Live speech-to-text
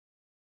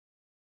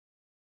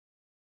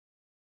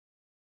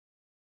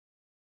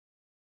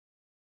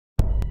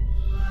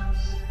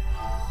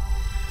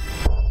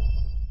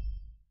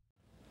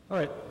All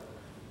right.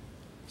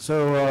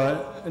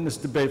 So in this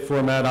debate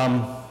format,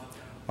 I'm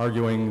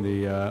arguing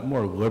the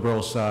more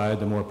liberal side,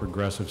 the more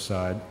progressive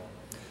side.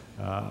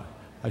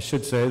 I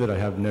should say that I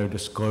have no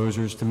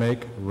disclosures to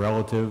make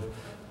relative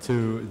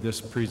to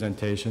this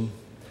presentation.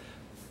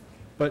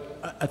 But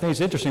I think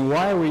it's interesting,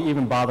 why are we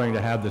even bothering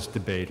to have this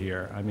debate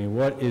here? I mean,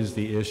 what is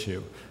the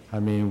issue?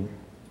 I mean,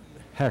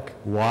 heck,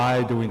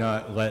 why do we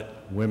not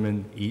let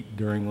women eat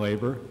during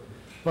labor?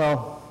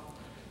 Well,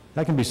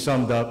 that can be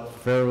summed up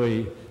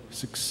fairly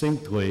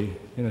succinctly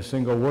in a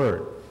single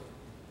word,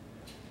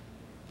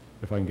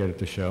 if I can get it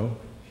to show.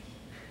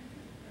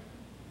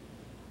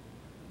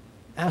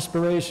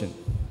 Aspiration.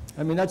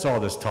 I mean, that's all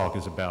this talk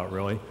is about,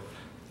 really.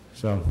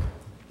 So,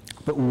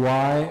 but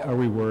why are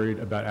we worried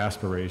about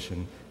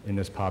aspiration in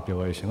this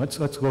population? Let's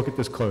look at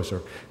this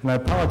closer. And I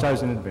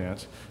apologize in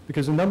advance,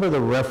 because a number of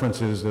the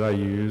references that I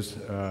used,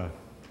 I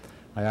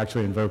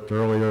actually invoked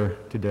earlier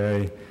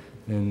today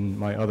in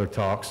my other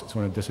talks. It's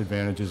one of the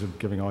disadvantages of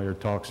giving all your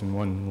talks in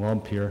one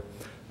lump here.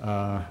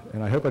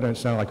 And I hope I don't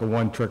sound like a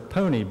one-trick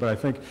pony, but I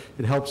think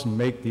it helps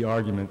make the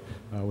argument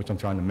which I'm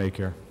trying to make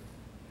here.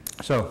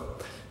 So,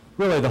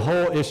 really, the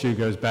whole issue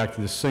goes back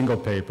to this single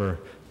paper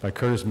by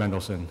Curtis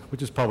Mendelsohn, which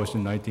was published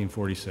in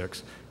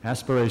 1946,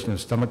 Aspiration of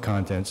Stomach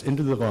Contents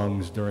into the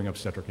Lungs During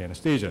Obstetric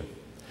Anesthesia.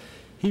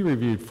 He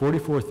reviewed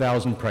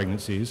 44,000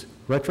 pregnancies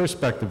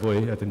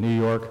retrospectively at the New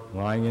York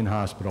Lying-In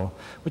Hospital,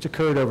 which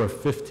occurred over a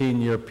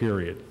 15-year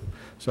period.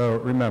 So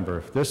remember,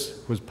 if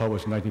this was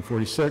published in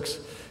 1946,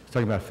 he's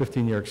talking about a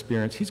 15-year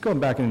experience. He's going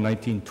back in the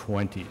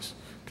 1920s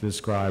to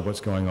describe what's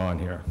going on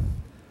here.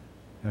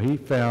 Now, he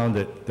found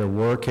that there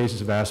were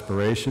cases of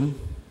aspiration,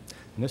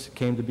 and this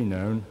came to be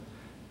known,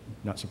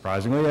 not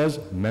surprisingly, as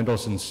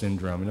Mendelsohn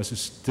syndrome, and this is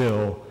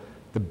still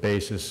the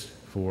basis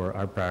for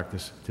our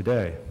practice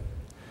today.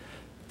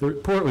 The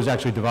report was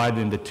actually divided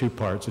into two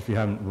parts, if you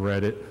haven't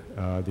read it,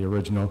 the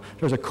original.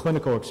 There was a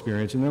clinical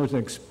experience, and there was an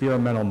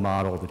experimental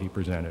model that he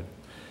presented.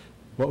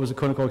 What was the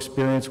clinical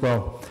experience?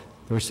 Well,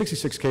 there were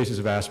 66 cases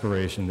of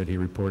aspiration that he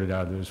reported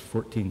out of those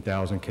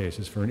 14,000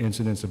 cases for an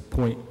incidence of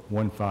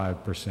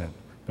 0.15%,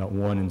 about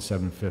 1 in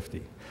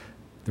 750.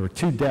 There were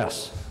 2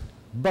 deaths,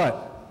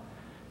 but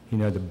he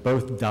noted that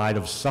both died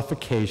of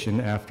suffocation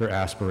after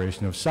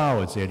aspiration of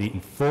solids. They had eaten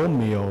full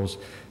meals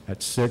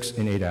at 6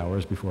 and 8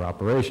 hours before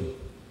operation.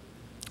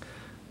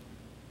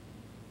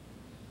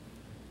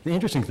 The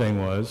interesting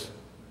thing was,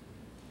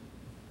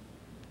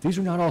 these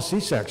were not all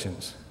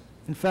C-sections.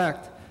 In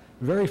fact,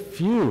 very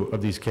few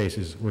of these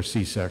cases were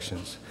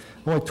C-sections.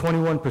 Only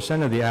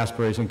 21% of the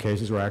aspiration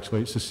cases were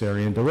actually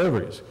cesarean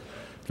deliveries.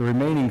 The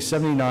remaining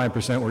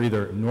 79% were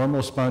either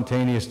normal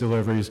spontaneous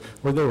deliveries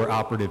or they were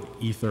operative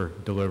ether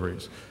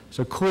deliveries.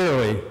 So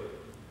clearly,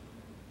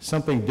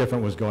 something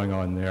different was going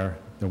on there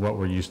than what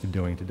we're used to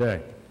doing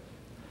today.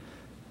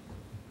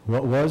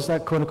 What was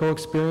that clinical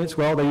experience?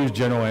 Well, they used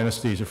general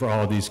anesthesia for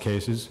all of these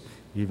cases,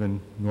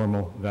 even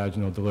normal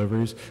vaginal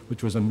deliveries,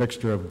 which was a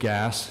mixture of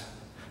gas,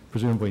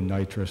 presumably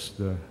nitrous,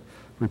 the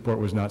report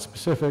was not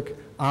specific,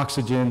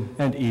 oxygen,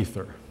 and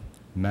ether.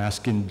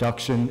 Mask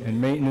induction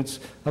and maintenance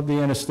of the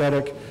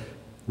anesthetic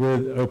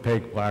with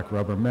opaque black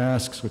rubber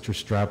masks, which were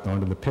strapped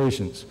onto the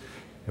patients.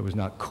 It was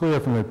not clear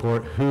from the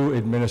report who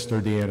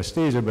administered the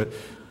anesthesia, but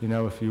you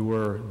know, if you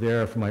were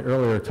there for my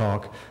earlier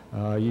talk,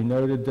 you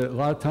noted that a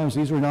lot of times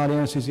these were not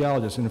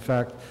anesthesiologists. And in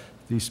fact,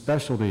 the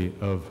specialty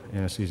of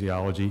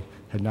anesthesiology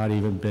had not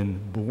even been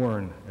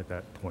born at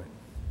that point.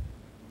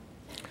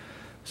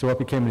 So what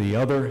became of the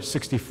other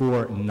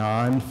 64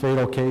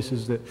 non-fatal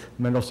cases that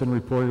Mendelsohn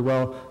reported?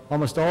 Well,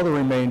 almost all the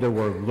remainder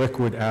were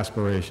liquid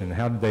aspiration.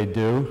 How did they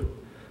do?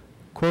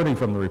 Quoting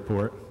from the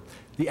report,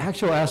 the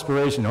actual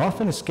aspiration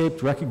often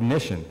escaped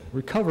recognition.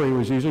 Recovery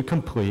was usually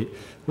complete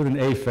with an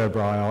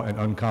afebrile and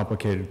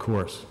uncomplicated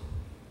course.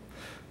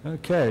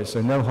 Okay,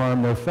 so no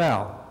harm, no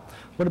foul.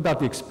 What about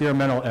the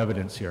experimental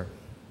evidence here?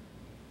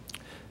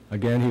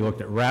 Again, he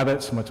looked at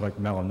rabbits, much like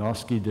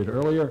Malinowski did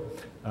earlier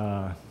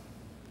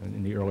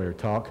in the earlier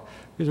talk.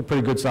 These are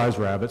pretty good-sized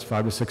rabbits,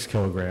 5 to 6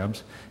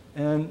 kilograms.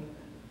 And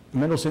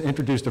Mendelsohn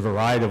introduced a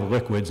variety of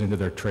liquids into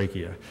their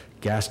trachea,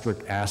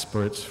 gastric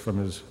aspirates from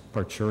his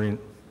parturient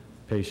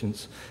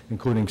patients,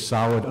 including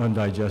solid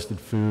undigested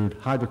food,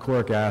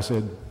 hydrochloric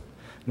acid,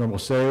 normal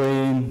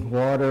saline,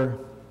 water.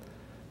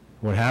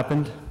 What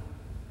happened?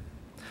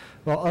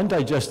 Well,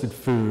 undigested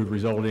food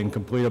resulted in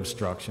complete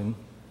obstruction,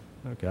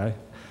 okay?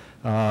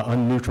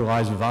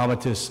 Unneutralized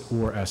vomitus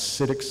or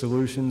acidic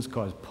solutions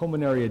caused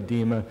pulmonary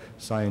edema,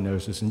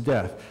 cyanosis, and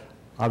death.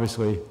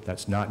 Obviously,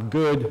 that's not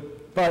good,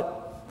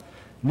 but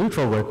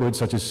neutral liquids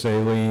such as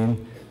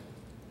saline,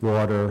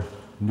 water,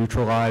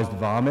 neutralized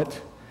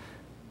vomit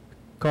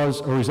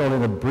cause or result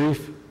in a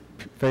brief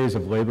phase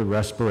of labored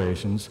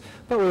respirations,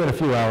 but within a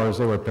few hours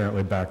they were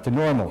apparently back to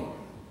normal.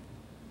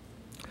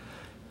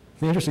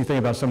 The interesting thing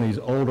about some of these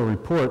older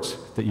reports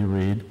that you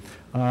read,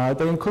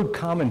 they include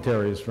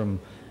commentaries from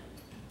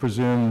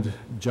presumed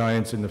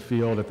giants in the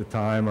field at the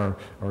time or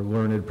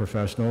learned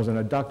professionals, and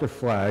a Dr.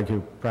 Flagg, who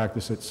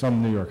practiced at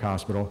some New York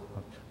hospital,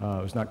 it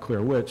was not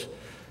clear which,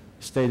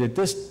 stated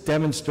this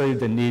demonstrated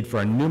the need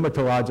for a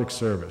pneumatologic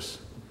service.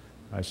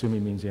 I assume he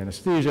means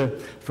anesthesia,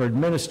 for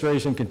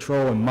administration,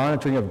 control, and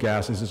monitoring of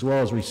gases, as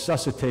well as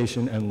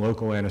resuscitation and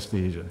local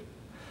anesthesia.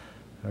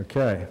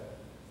 Okay.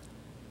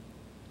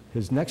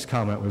 His next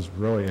comment was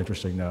really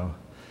interesting, though.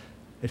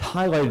 It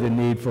highlighted the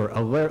need for a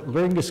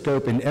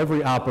laryngoscope in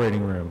every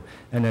operating room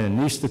and an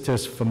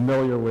anesthetist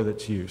familiar with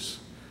its use.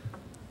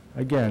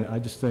 Again, I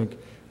just think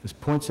this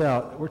points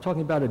out we're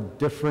talking about a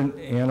different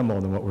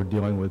animal than what we're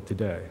dealing with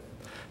today.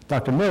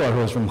 Dr. Miller,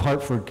 who is from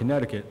Hartford,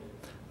 Connecticut,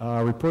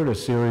 reported a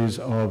series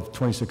of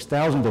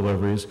 26,000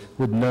 deliveries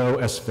with no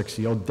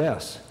asphyxial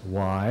deaths.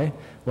 Why?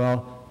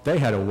 Well, they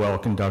had a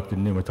well-conducted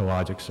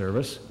pneumatologic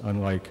service,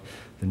 unlike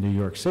the New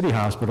York City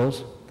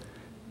hospitals,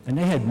 and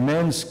they had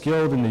men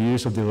skilled in the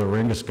use of the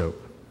laryngoscope.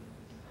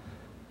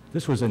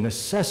 This was a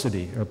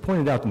necessity, or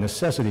pointed out the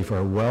necessity for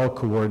a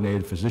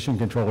well-coordinated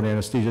physician-controlled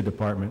anesthesia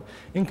department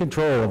in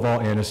control of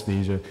all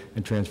anesthesia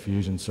and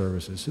transfusion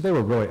services. So they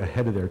were really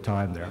ahead of their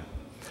time there.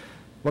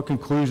 What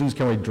conclusions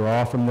can we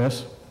draw from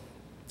this?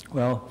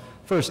 Well,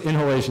 first,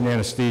 inhalation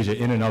anesthesia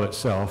in and of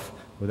itself,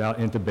 without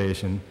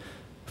intubation,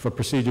 for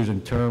procedures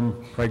in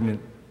term pregnant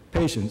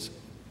patients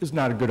is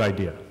not a good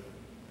idea.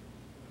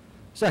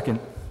 Second,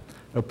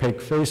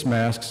 opaque face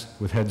masks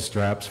with head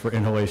straps for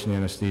inhalation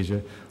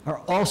anesthesia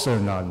are also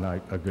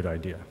not a good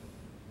idea.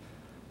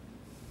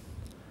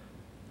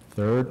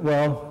 Third,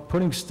 well,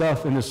 putting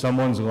stuff into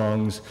someone's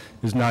lungs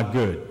is not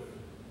good.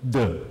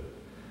 Duh.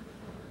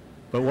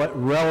 But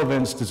what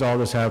relevance does all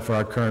this have for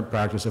our current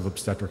practice of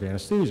obstetric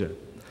anesthesia?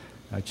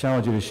 I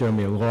challenge you to show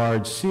me a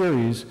large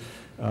series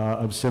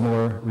of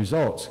similar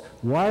results.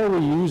 Why are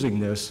we using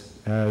this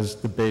as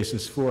the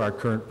basis for our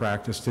current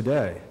practice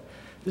today?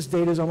 This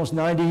data is almost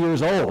 90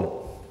 years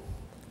old.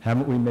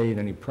 Haven't we made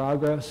any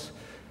progress?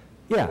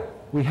 Yeah,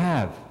 we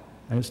have,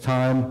 and it's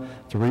time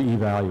to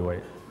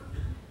reevaluate.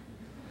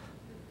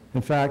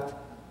 In fact,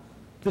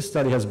 this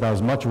study has about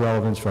as much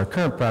relevance for our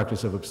current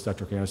practice of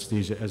obstetric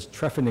anesthesia as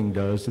trephining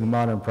does to the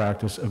modern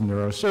practice of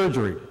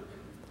neurosurgery.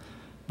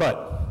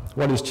 But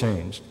what has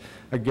changed?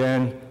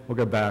 Again, we'll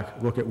go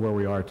back, look at where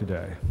we are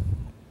today.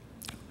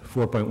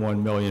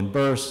 4.1 million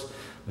births,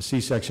 a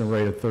C-section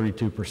rate of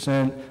 32%,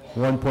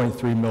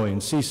 1.3 million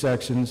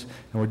C-sections,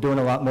 and we're doing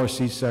a lot more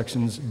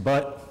C-sections,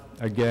 but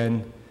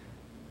again,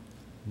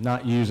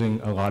 not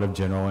using a lot of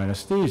general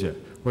anesthesia.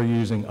 We're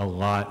using a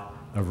lot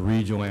of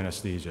regional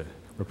anesthesia.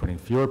 We're putting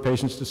fewer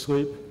patients to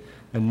sleep,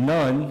 and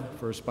none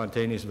for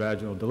spontaneous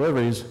vaginal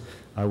deliveries,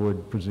 I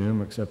would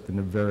presume, except in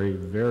a very,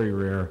 very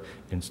rare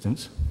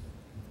instance.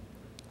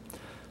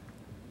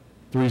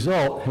 The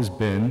result has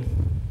been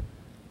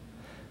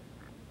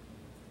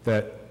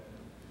that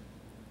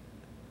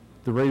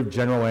the rate of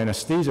general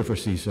anesthesia for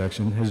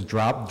C-section has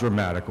dropped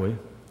dramatically,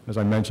 as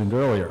I mentioned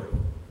earlier.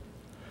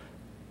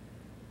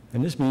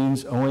 And this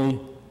means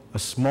only a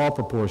small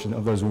proportion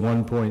of those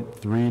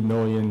 1.3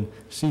 million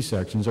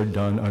C-sections are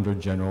done under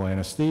general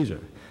anesthesia,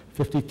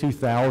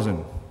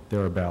 52,000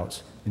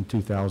 thereabouts in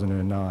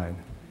 2009.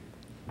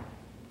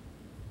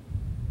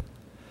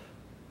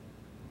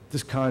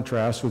 This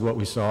contrasts with what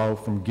we saw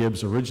from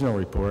Gibbs' original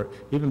report,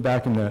 even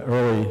back in the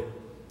early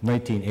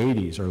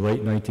 1980s or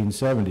late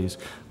 1970s,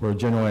 where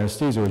general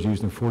anesthesia was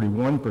used in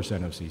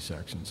 41% of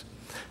C-sections.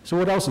 So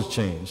what else has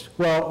changed?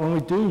 Well, when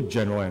we do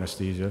general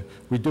anesthesia,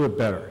 we do it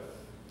better.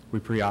 We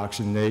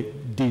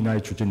pre-oxygenate,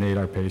 denitrogenate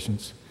our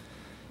patients.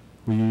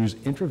 We use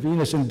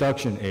intravenous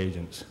induction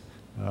agents,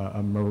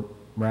 a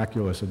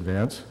miraculous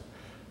advance.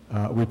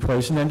 We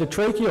place an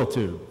endotracheal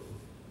tube.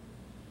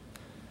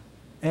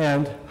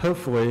 And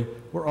hopefully,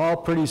 we're all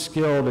pretty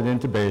skilled in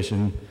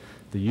intubation,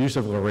 the use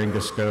of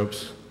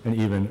laryngoscopes, and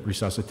even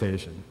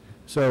resuscitation.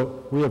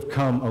 So we have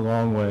come a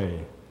long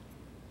way.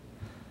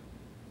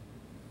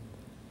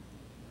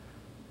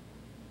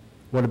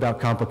 What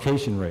about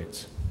complication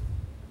rates?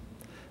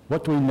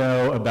 What do we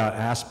know about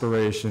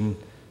aspiration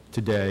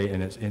today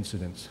and its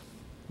incidence?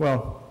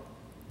 Well,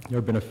 there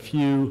have been a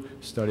few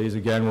studies.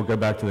 Again, we'll go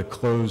back to the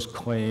closed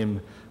claim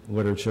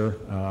literature.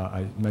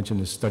 I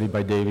mentioned this study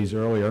by Davies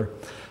earlier.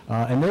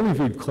 And they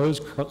reviewed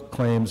closed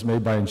claims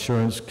made by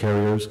insurance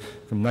carriers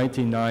from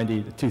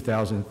 1990 to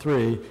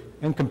 2003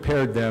 and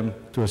compared them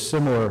to a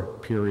similar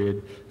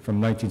period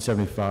from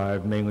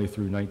 1975, mainly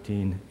through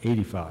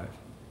 1985.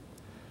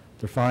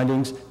 Their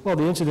findings, well,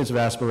 the incidence of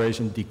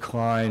aspiration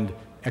declined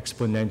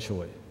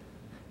exponentially.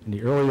 In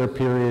the earlier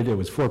period, it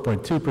was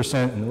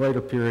 4.2%. In the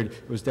later period,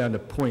 it was down to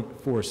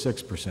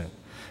 0.46%.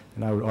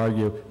 And I would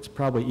argue it's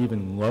probably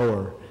even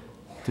lower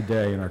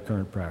today in our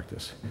current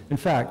practice. In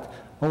fact,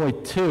 only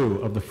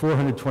 2 of the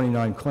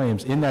 429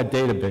 claims in that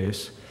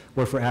database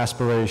were for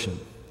aspiration,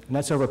 and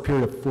that's over a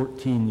period of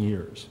 14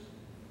 years.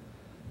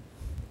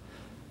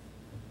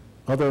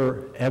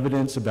 Other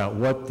evidence about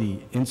what the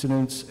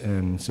incidence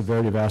and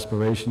severity of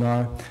aspiration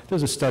are,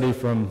 there's a study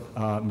from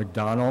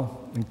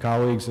McDonnell and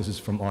colleagues, this is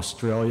from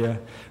Australia,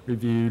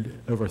 reviewed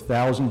over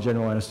 1,000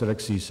 general anesthetic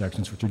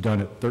C-sections, which are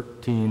done at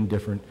 13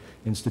 different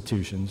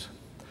institutions.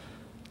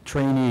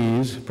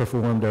 Trainees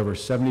performed over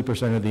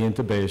 70% of the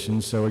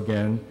intubations, so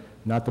again,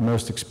 not the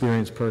most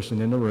experienced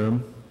person in the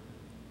room.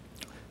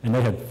 And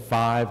they had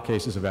 5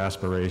 cases of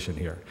aspiration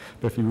here.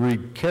 But if you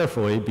read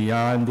carefully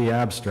beyond the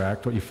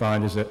abstract, what you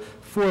find is that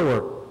 4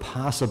 were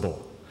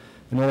possible,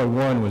 and only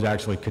 1 was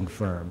actually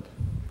confirmed.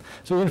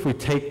 So even if we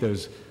take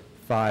those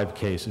 5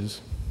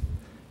 cases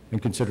and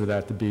consider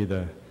that to be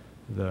the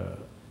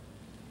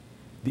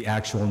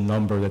actual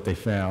number that they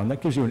found,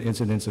 that gives you an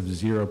incidence of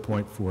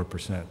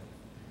 0.4%.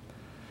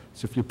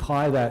 So if you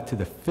apply that to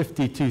the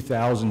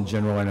 52,000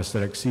 general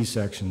anesthetic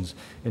C-sections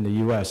in the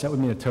US, that would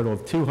mean a total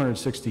of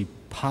 260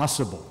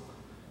 possible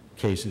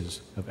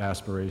cases of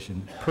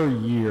aspiration per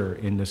year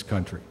in this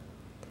country.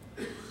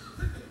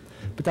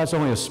 But that's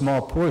only a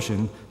small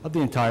portion of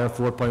the entire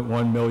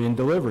 4.1 million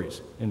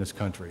deliveries in this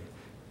country.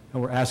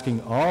 And we're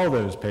asking all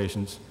those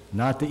patients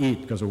not to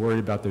eat because we're worried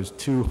about those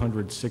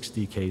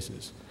 260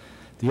 cases.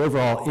 The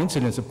overall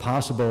incidence of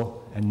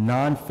possible and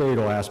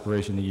non-fatal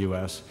aspiration in the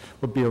U.S.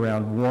 would be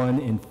around 1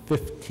 in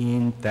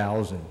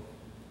 15,000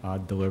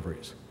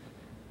 deliveries.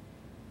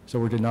 So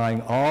we're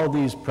denying all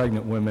these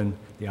pregnant women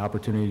the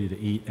opportunity to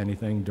eat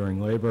anything during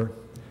labor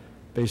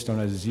based on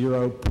a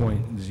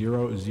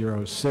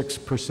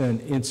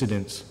 0.006%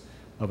 incidence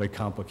of a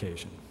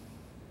complication.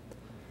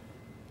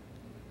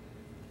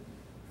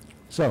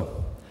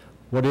 So,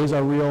 what is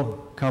our real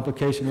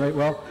complication rate?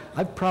 Well,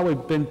 I've probably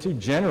been too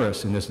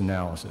generous in this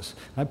analysis.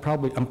 I'm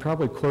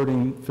probably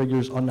quoting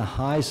figures on the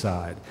high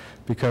side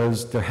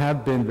because there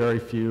have been very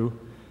few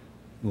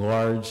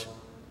large,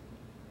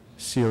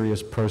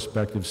 serious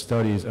prospective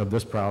studies of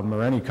this problem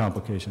or any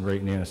complication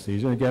rate in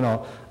anesthesia. And again,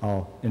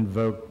 I'll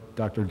invoke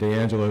Dr.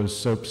 D'Angelo's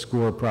SOAP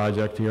score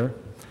project here.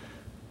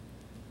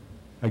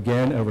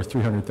 Again, over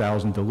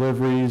 300,000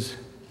 deliveries,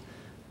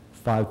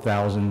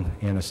 5,000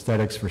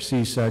 anesthetics for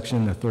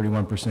C-section, a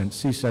 31%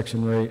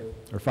 C-section rate,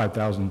 or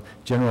 5,000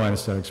 general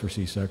anesthetics for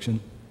C-section.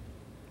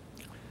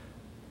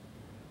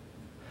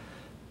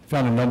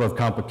 Found a number of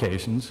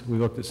complications. We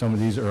looked at some of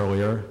these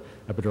earlier: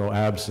 epidural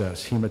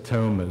abscess,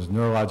 hematomas,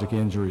 neurologic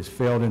injuries,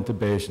 failed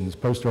intubations,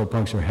 post-oral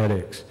puncture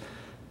headaches.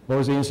 What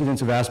was the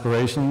incidence of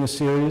aspiration in this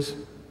series?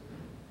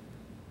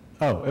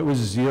 Oh, it was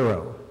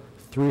 0,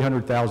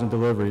 300,000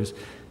 deliveries.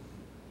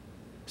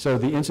 So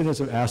the incidence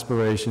of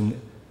aspiration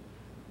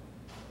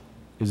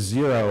is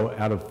 0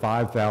 out of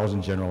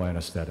 5,000 general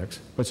anesthetics,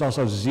 but it's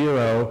also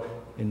 0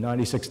 in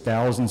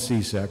 96,000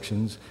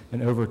 C-sections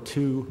and over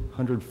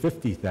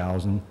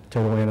 250,000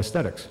 total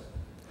anesthetics.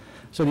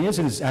 So the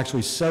incidence is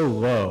actually so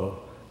low,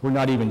 we're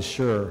not even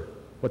sure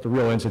what the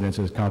real incidence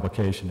of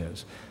complication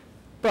is.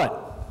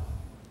 But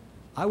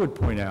I would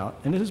point out,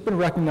 and this has been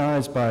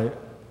recognized by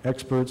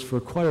experts for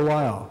quite a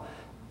while,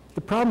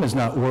 the problem is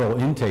not oral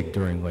intake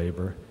during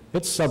labor,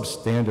 it's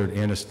substandard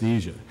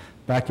anesthesia.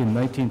 Back in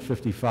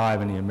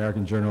 1955 in the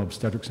American Journal of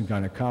Obstetrics and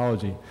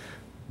Gynecology,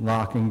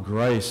 Locke and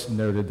Grice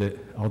noted that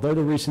although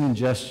the recent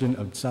ingestion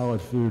of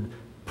solid food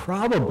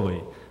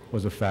probably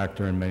was a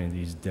factor in many of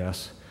these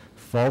deaths,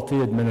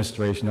 faulty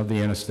administration of the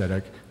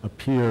anesthetic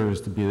appears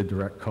to be the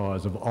direct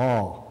cause of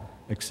all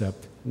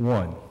except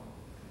 1.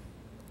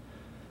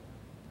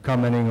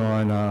 Commenting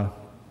on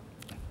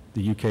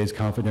the UK's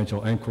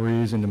confidential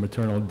inquiries into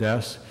maternal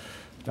deaths,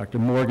 Dr.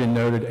 Morgan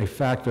noted a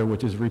factor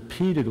which is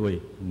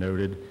repeatedly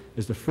noted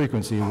is the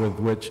frequency with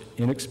which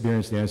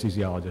inexperienced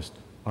anesthesiologists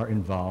are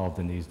involved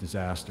in these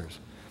disasters.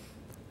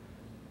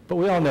 But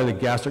we all know that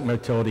gastric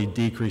motility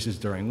decreases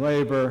during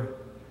labor.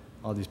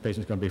 All these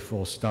patients are going to be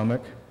full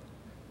stomach.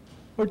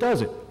 Or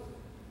does it?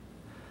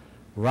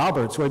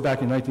 Roberts, way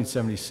back in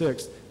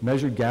 1976,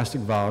 measured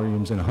gastric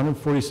volumes in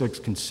 146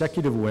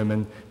 consecutive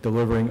women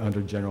delivering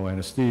under general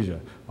anesthesia.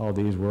 All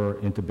these were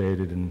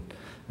intubated and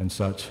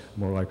such,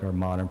 more like our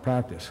modern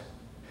practice.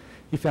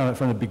 He found that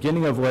from the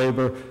beginning of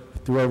labor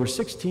through over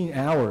 16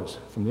 hours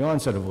from the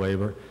onset of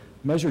labor,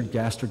 measured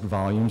gastric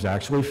volumes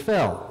actually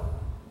fell.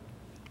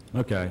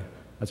 Okay,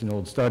 that's an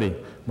old study.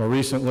 More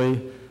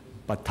recently,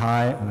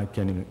 Bataille, and I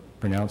can't even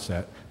pronounce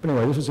that, but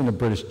anyway, this was in a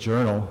British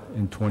journal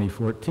in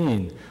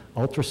 2014,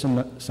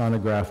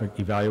 ultrasonographic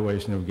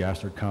evaluation of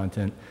gastric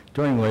content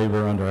during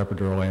labor under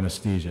epidural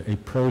anesthesia, a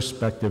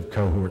prospective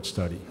cohort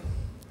study.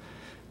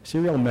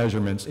 Serial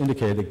measurements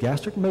indicated that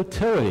gastric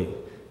motility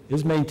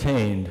is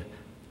maintained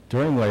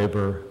during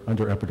labor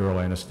under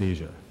epidural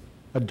anesthesia.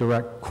 A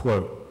direct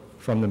quote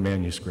from the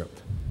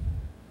manuscript.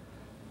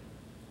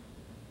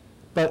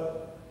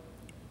 But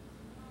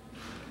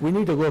we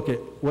need to look at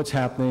what's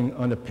happening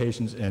on the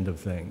patient's end of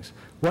things.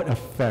 What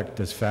effect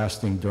does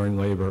fasting during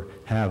labor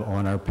have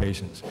on our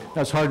patients?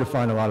 Now, it's hard to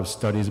find a lot of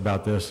studies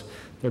about this.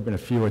 There have been a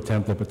few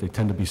attempted, but they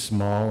tend to be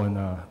small and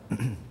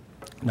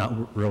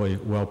not really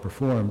well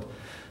performed.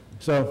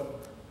 So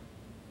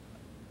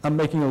I'm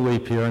making a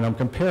leap here, and I'm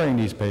comparing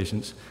these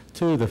patients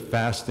to the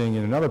fasting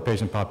in another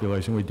patient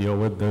population we deal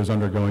with, those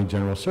undergoing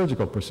general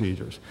surgical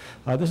procedures.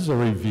 This is a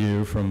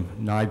review from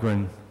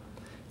Nygren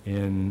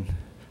in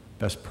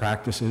Best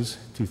Practices,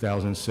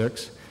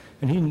 2006,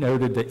 and he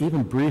noted that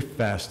even brief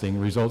fasting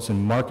results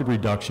in marked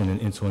reduction in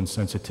insulin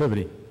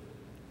sensitivity.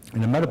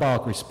 And the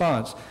metabolic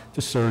response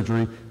to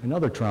surgery and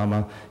other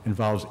trauma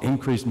involves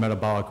increased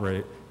metabolic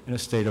rate in a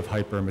state of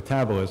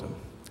hypermetabolism.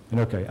 And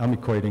okay, I'm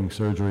equating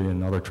surgery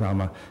and other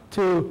trauma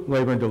to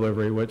labor and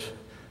delivery, which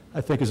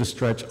I think is a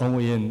stretch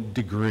only in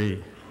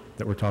degree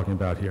that we're talking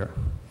about here.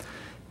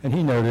 And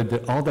he noted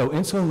that although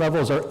insulin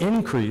levels are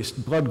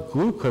increased, blood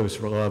glucose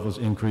levels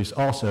increase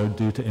also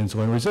due to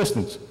insulin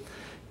resistance.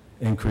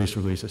 Increased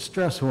release of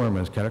stress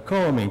hormones,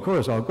 catecholamine,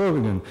 cortisol,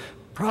 glucagon,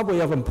 probably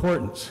of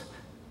importance.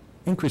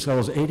 Increased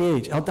levels of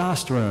ADH,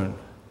 aldosterone.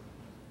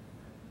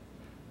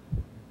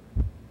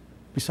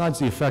 Besides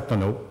the effect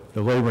on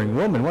the laboring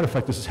woman, what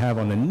effect does this have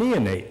on the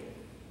neonate?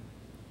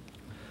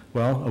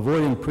 Well,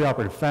 avoiding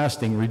preoperative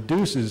fasting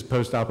reduces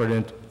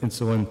postoperative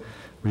insulin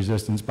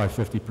resistance by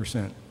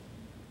 50%.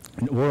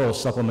 And oral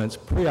supplements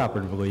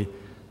preoperatively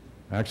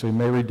actually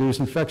may reduce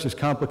infectious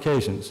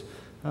complications.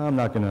 I'm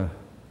not going to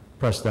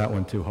press that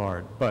one too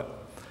hard,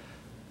 but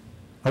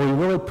are we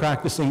really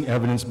practicing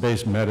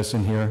evidence-based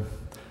medicine here?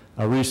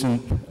 A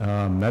recent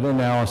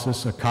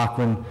meta-analysis, a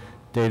Cochrane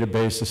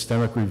database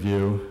systemic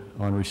review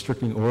on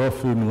restricting oral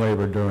food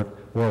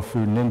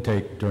and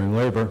intake during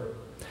labor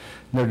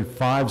noted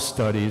 5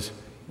 studies,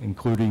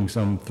 including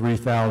some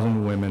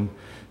 3,000 women,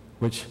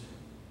 which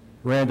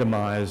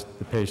randomized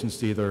the patients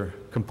to either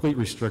complete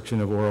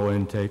restriction of oral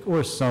intake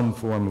or some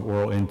form of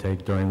oral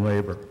intake during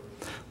labor.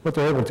 What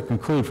they're able to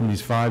conclude from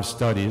these 5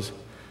 studies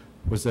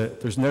was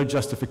that there's no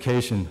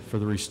justification for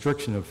the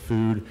restriction of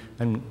food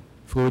and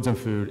fluids and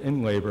food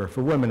in labor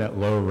for women at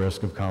low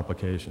risk of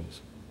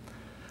complications.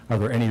 Are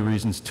there any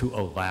reasons to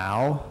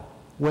allow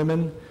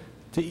women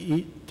to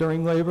eat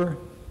during labor?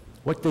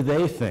 What do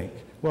they think?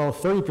 Well,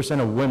 30%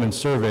 of women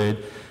surveyed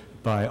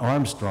by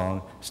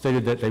Armstrong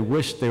stated that they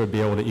wished they would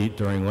be able to eat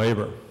during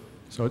labor.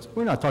 So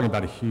we're not talking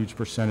about a huge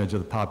percentage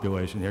of the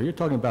population here. You're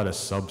talking about a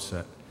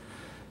subset.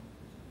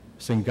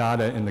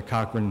 Segal in the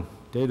Cochrane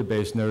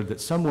database noted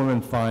that some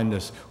women find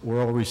this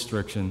oral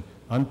restriction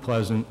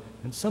unpleasant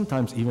and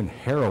sometimes even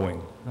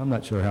harrowing. I'm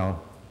not sure how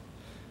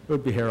it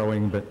would be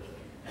harrowing, but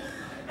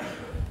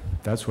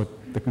that's what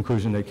the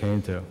conclusion they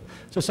came to.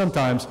 So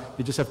sometimes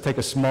you just have to take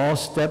a small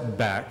step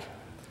back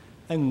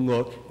and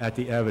look at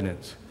the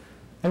evidence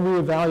and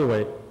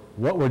reevaluate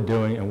what we're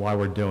doing and why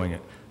we're doing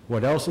it.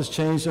 What else has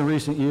changed in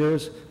recent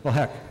years? Well,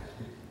 heck,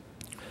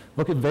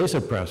 look at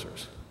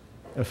vasopressors.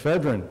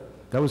 Ephedrine,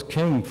 that was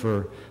king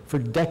for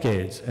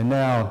decades, and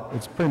now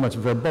it's pretty much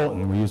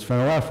verboten. We use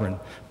phenylephrine.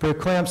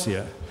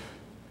 Preeclampsia,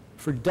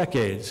 for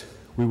decades,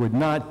 we would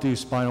not do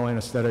spinal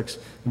anesthetics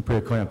and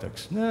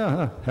preeclamptics.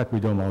 No, heck, we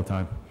do them all the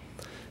time.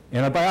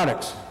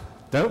 Antibiotics,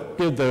 don't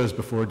give those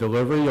before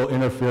delivery. You'll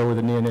interfere with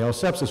the neonatal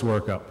sepsis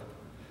workup.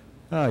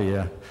 Oh,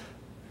 yeah.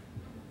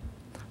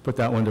 Put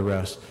that one to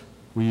rest.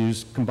 We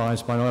use combined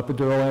spinal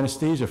epidural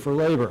anesthesia for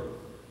labor.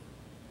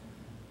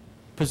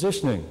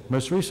 Positioning,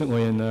 most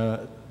recently in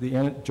the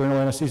Journal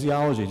of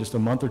Anesthesiology just a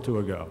month or 2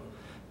 ago,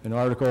 an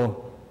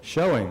article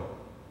showing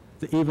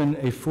that even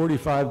a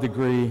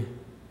 45-degree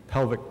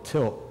pelvic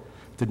tilt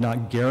did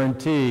not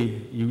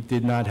guarantee you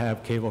did not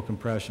have caval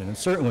compression. And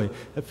certainly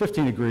at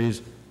 15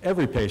 degrees,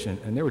 every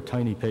patient, and they were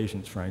tiny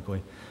patients,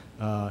 frankly,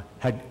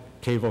 had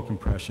caval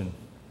compression,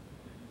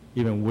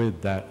 even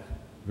with that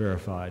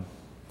verified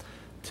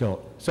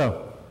tilt.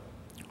 So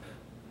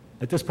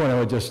at this point, I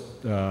would just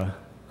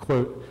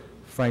quote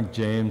Frank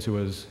James, who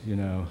was,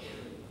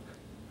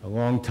 a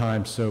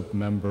longtime SOAP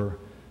member,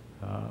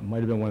 might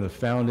have been one of the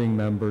founding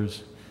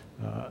members,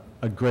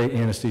 a great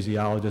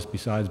anesthesiologist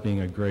besides being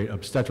a great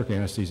obstetric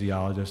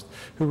anesthesiologist,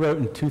 who wrote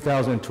in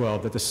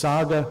 2012 that the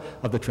saga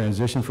of the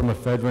transition from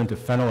ephedrine to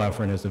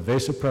phenylephrine as the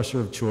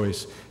vasopressor of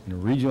choice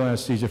in regional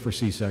anesthesia for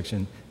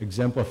C-section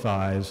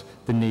exemplifies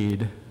the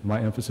need, my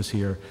emphasis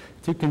here,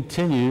 to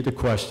continue to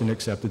question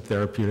accepted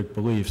therapeutic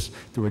beliefs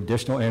through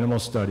additional animal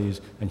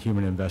studies and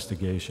human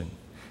investigation.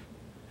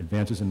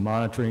 Advances in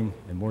monitoring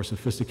and more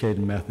sophisticated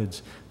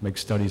methods make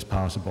studies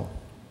possible.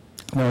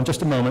 Now, in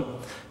just a moment,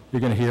 you're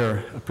going to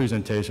hear a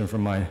presentation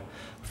from my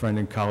friend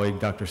and colleague,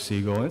 Dr.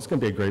 Segal, and it's going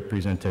to be a great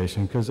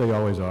presentation because they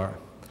always are.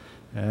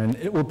 And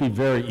it will be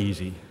very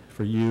easy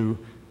for you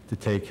to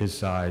take his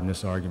side in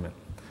this argument.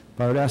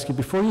 But I would ask you,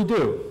 before you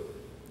do,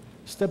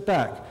 step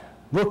back,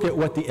 look at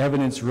what the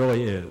evidence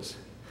really is.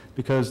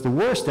 Because the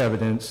worst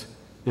evidence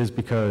is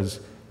because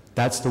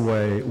that's the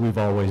way we've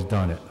always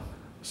done it.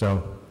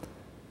 So,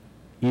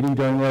 eating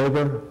during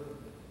labor?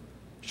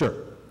 Sure,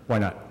 why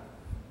not?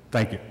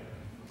 Thank you.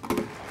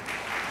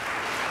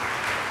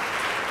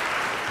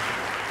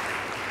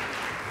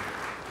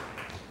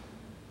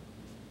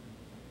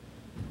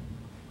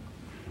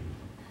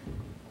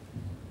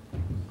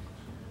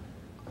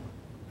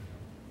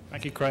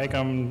 Thank you, Craig.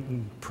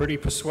 I'm pretty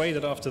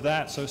persuaded after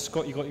that. So,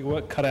 Scott, you got your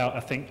work cut out, I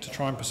think, to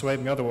try and persuade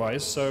me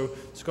otherwise. So,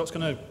 Scott's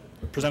going to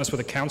present us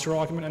with a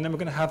counter-argument, and then we're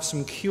going to have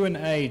some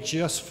Q&A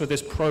just for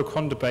this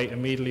pro-con debate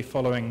immediately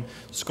following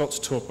Scott's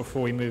talk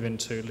before we move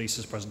into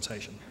Lisa's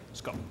presentation.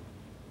 Scott.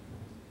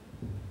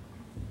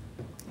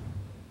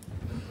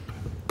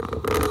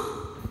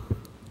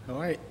 All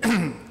right.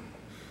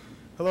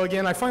 Hello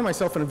again. I find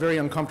myself in a very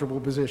uncomfortable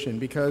position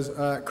because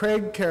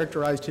Craig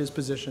characterized his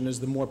position as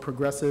the more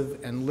progressive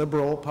and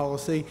liberal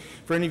policy.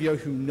 For any of you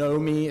who know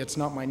me, it's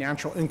not my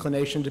natural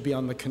inclination to be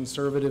on the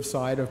conservative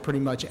side of pretty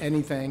much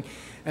anything,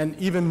 and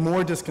even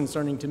more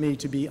disconcerting to me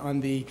to be on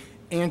the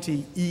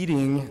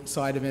anti-eating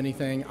side of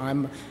anything.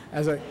 I'm,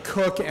 as a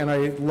cook and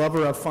a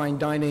lover of fine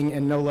dining,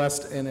 and no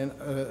less in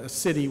a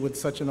city with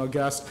such an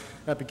august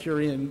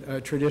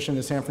Epicurean tradition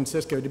as San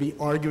Francisco, to be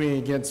arguing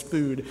against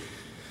food,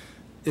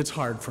 it's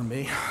hard for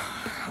me.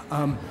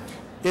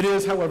 It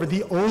is, however,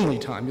 the only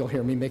time you'll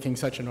hear me making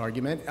such an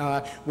argument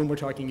when we're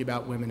talking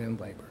about women in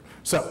labor.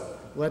 So,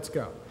 let's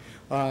go.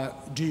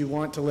 Do you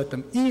want to let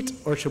them eat,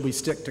 or should we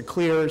stick to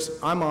clears?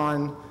 I'm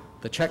on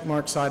the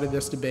checkmark side of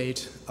this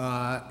debate,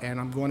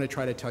 and I'm going to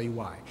try to tell you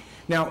why.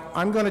 Now,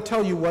 I'm going to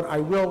tell you what I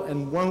will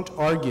and won't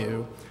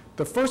argue.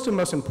 The first and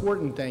most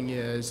important thing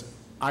is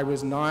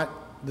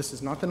this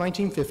is not the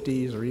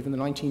 1950s or even the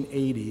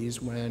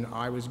 1980s when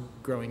I was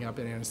growing up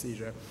in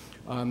anesthesia.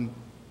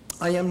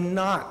 I am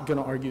not going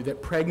to argue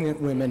that pregnant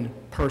women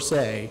per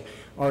se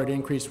are at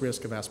increased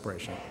risk of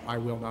aspiration. I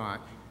will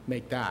not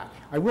make that.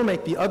 I will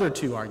make the other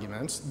two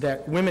arguments,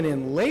 that women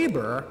in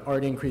labor are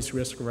at increased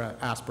risk of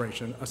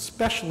aspiration,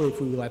 especially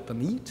if we let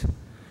them eat,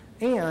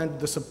 and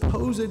the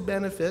supposed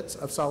benefits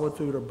of solid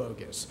food are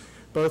bogus,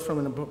 both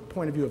from a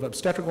point of view of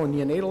obstetrical and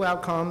neonatal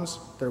outcomes,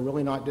 they're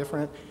really not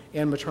different,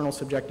 and maternal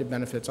subjective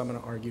benefits, I'm going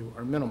to argue,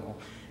 are minimal.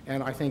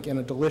 And I think in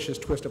a delicious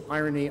twist of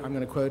irony, I'm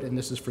going to quote, and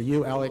this is for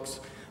you, Alex,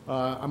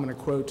 I'm going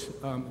to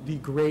quote the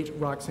great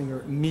rock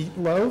singer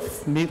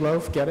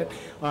Meatloaf, get it?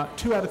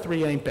 2 out of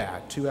 3 ain't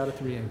bad. 2 out of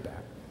 3 ain't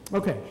bad.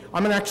 Okay,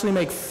 I'm going to actually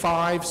make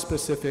 5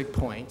 specific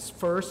points.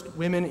 First,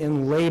 women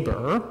in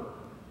labor,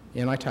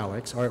 in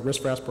italics, are at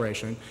risk for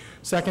aspiration.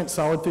 Second,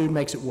 solid food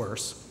makes it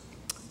worse.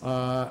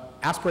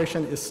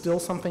 Aspiration is still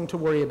something to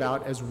worry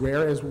about. As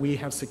rare as we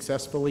have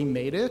successfully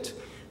made it,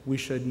 we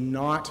should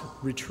not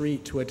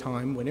retreat to a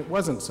time when it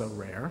wasn't so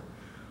rare.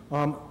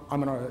 I'm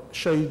going to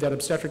show you that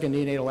obstetric and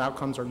neonatal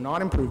outcomes are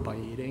not improved by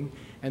eating,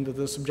 and that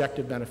the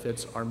subjective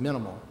benefits are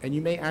minimal. And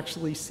you may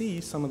actually see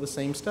some of the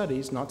same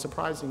studies. Not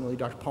surprisingly,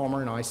 Dr.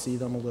 Palmer and I see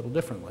them a little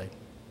differently.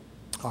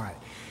 All right,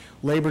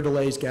 labor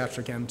delays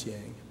gastric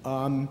emptying.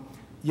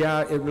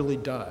 Yeah, it really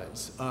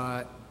does.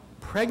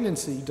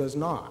 Pregnancy does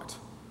not.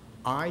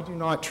 I do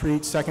not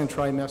treat second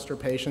trimester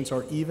patients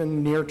or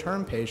even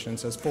near-term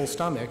patients as full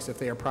stomachs if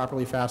they are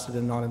properly fasted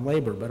and not in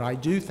labor, but I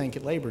do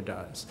think labor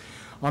does.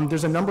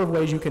 There's a number of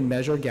ways you can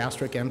measure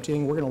gastric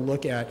emptying. We're going to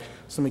look at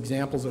some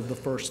examples of the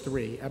first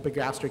 3,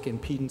 epigastric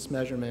impedance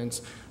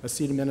measurements,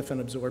 acetaminophen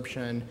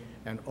absorption,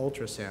 and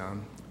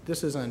ultrasound.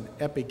 This is an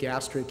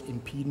epigastric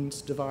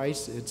impedance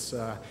device. It's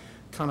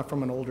kind of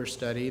from an older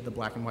study. The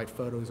black and white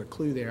photo is a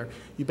clue there.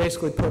 You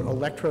basically put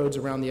electrodes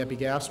around the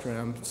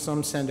epigastrum.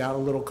 Some send out a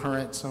little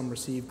current, some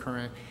receive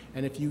current.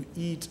 And if you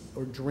eat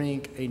or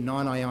drink a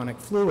non-ionic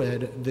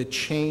fluid, the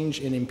change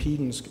in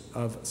impedance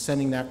of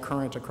sending that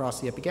current across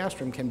the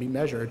epigastrium can be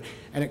measured,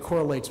 and it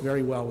correlates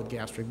very well with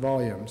gastric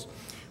volumes.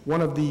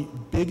 One of the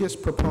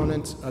biggest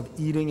proponents of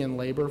eating in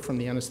labor from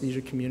the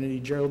anesthesia community,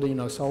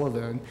 Geraldine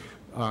O'Sullivan,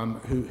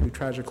 who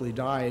tragically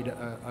died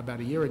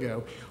about a year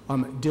ago,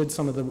 did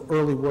some of the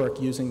early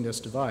work using this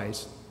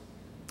device.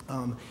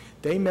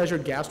 They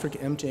measured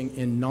gastric emptying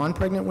in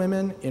non-pregnant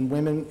women, in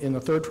women in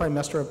the 3rd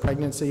trimester of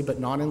pregnancy but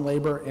not in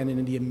labor, and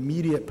in the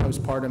immediate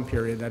postpartum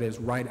period, that is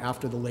right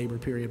after the labor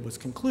period was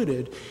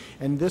concluded.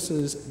 And this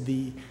is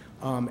the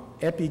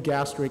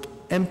epigastric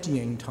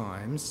emptying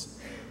times.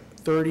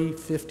 30,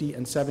 50,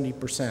 and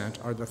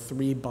 70% are the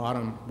 3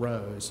 bottom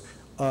rows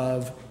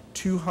of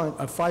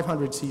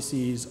 500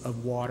 cc's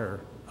of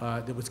water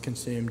that was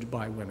consumed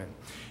by women.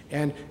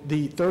 And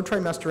the 3rd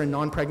trimester and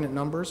non-pregnant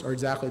numbers are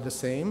exactly the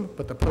same,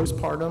 but the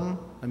postpartum,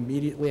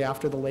 immediately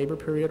after the labor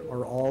period,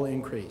 are all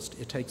increased.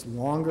 It takes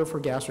longer for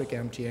gastric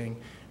emptying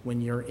when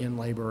you're in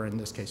labor, or in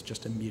this case,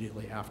 just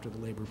immediately after the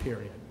labor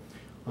period.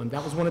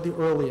 That was one of the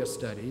earliest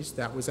studies.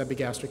 That was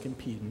epigastric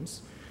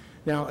impedance.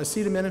 Now,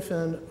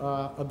 acetaminophen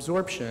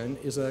absorption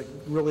is a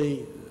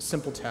really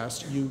simple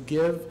test. You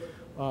give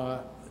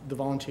the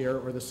volunteer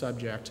or the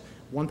subject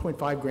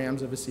 1.5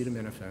 grams of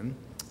acetaminophen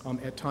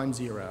at time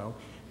 0,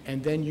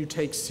 and then you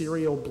take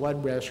serial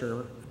blood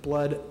pressure,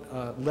 blood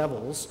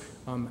levels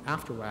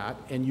after that,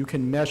 and you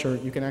can measure,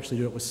 you can actually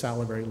do it with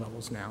salivary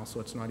levels now, so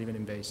it's not even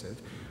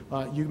invasive.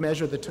 You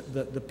measure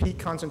the peak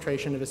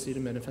concentration of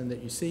acetaminophen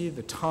that you see,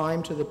 the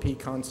time to the peak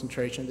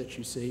concentration that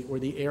you see, or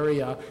the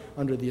area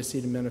under the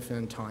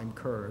acetaminophen time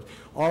curve,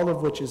 all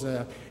of which is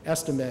an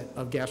estimate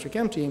of gastric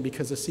emptying,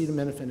 because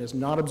acetaminophen is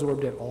not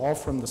absorbed at all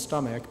from the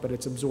stomach, but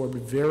it's absorbed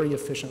very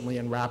efficiently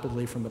and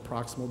rapidly from the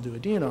proximal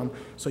duodenum,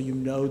 so you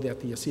know that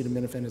the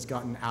acetaminophen has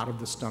gotten out of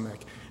the stomach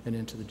and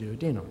into the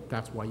duodenum.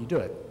 That's why you do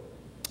it.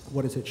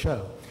 What does it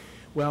show?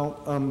 Well,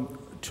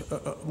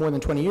 more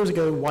than 20 years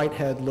ago,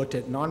 Whitehead looked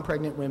at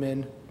non-pregnant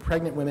women,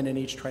 pregnant women in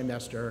each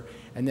trimester,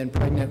 and then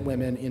pregnant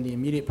women in the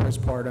immediate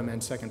postpartum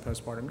and second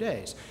postpartum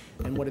days.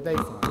 And what did they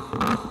find?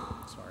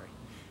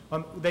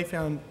 Sorry. They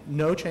found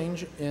no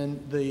change in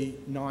the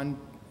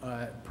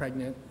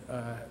non-pregnant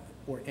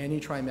or any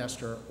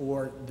trimester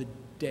or the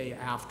day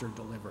after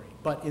delivery.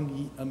 But in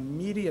the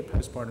immediate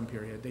postpartum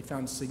period, they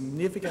found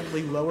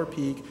significantly lower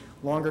peak,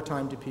 longer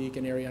time to peak,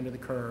 and area under the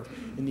curve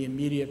in the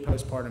immediate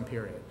postpartum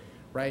period,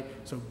 right?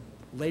 So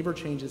labor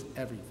changes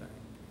everything.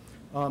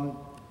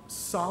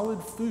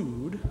 Solid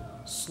food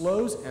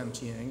slows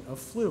emptying of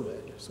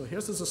fluid. So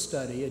here's a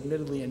study,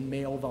 admittedly in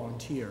male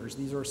volunteers.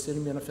 These are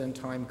acetaminophen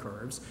time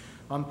curves.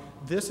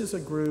 This is a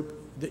group,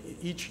 that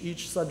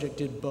each subject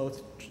did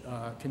both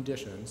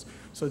conditions.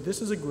 So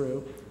this is a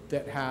group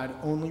that had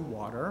only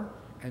water,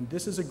 and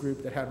this is a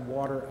group that had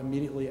water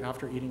immediately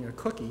after eating a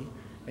cookie,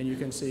 and you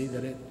can see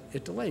that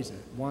it delays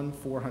it. One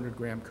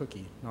 400-gram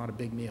cookie, not a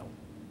big meal.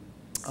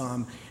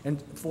 And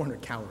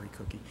 400-calorie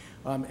cookie.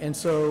 And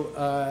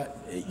so,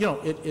 you know,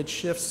 it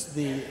shifts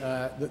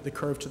the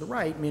curve to the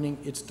right, meaning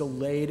it's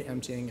delayed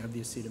emptying of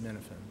the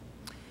acetaminophen.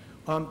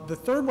 The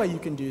third way you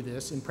can do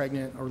this in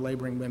pregnant or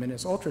laboring women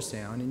is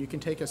ultrasound, and you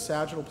can take a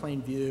sagittal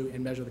plane view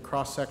and measure the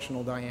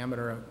cross-sectional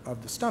diameter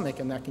of the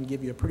stomach, and that can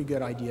give you a pretty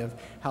good idea of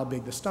how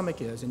big the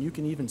stomach is, and you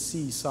can even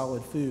see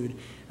solid food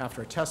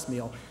after a test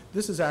meal.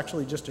 This is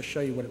actually just to show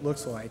you what it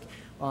looks like.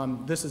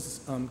 This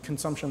is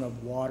consumption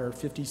of water,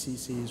 50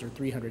 cc's or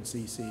 300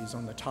 cc's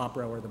on the top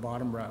row or the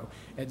bottom row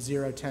at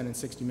 0, 10, and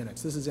 60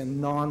 minutes. This is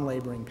in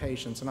non-laboring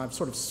patients, and I've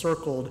sort of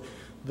circled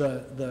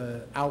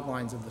the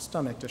outlines of the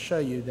stomach to show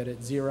you that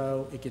at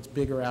 0, it gets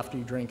bigger after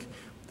you drink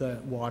the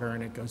water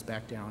and it goes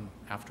back down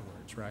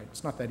afterwards, right?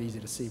 It's not that easy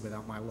to see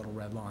without my little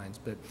red lines,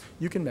 but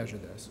you can measure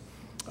this.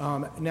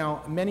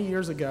 Now, many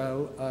years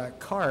ago,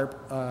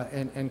 Karp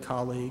and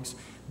colleagues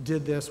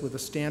did this with a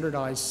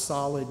standardized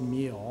solid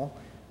meal.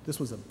 This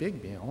was a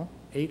big meal,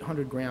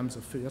 800 grams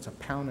of food. That's a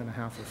pound and a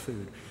half of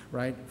food,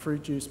 right?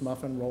 Fruit juice,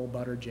 muffin, roll,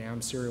 butter,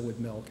 jam, cereal with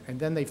milk. And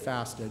then they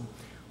fasted.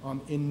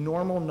 In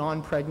normal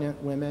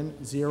non-pregnant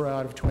women, 0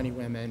 out of 20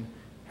 women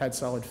had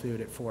solid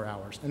food at 4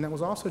 hours. And that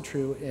was also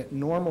true at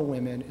normal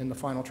women in the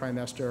final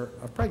trimester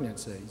of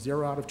pregnancy,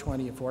 0 out of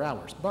 20 at 4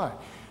 hours.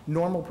 But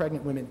normal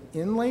pregnant women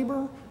in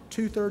labor,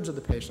 2/3 of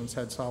the patients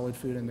had solid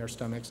food in their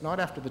stomachs, not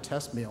after the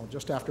test meal,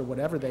 just after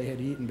whatever they had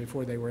eaten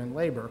before they were in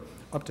labor,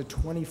 up to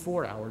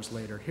 24 hours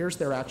later. Here's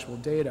their actual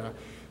data.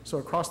 So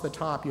across the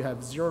top, you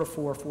have 0 to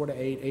 4, 4 to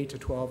 8, 8 to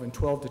 12, and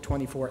 12 to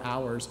 24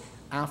 hours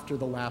after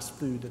the last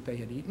food that they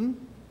had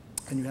eaten.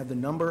 And you have the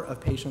number of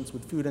patients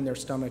with food in their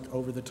stomach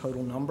over the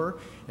total number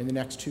in the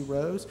next 2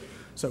 rows.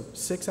 So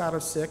 6 out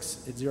of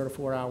 6 at 0 to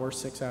 4 hours,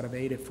 6 out of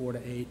 8 at 4 to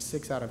 8,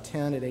 6 out of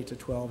 10 at 8 to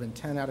 12, and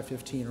 10 out of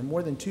 15, or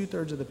more than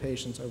 2/3 of the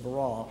patients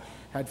overall,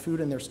 had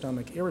food in their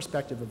stomach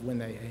irrespective of when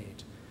they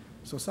ate.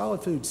 So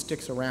solid food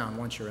sticks around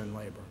once you're in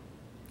labor.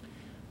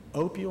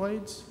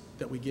 Opioids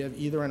that we give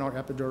either in our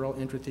epidural,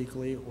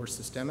 intrathecally, or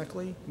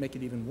systemically make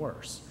it even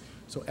worse.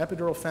 So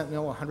epidural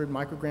fentanyl, 100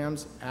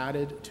 micrograms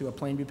added to a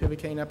plain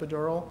bupivacaine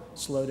epidural,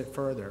 slowed it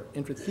further.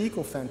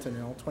 Intrathecal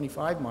fentanyl,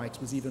 25 mics,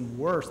 was even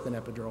worse than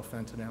epidural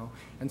fentanyl.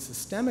 And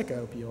systemic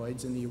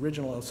opioids in the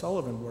original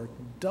O'Sullivan work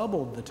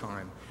doubled the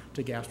time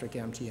to gastric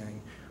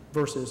emptying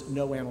versus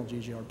no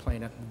analgesia or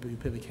plain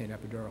bupivacaine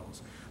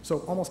epidurals. So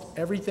almost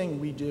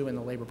everything we do in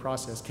the labor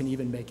process can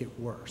even make it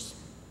worse.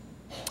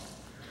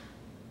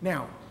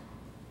 Now,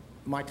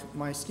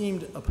 my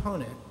esteemed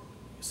opponent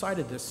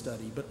cited this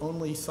study, but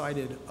only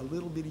cited a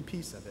little bitty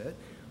piece of it.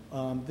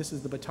 This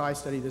is the Bataille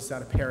study. This is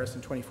out of Paris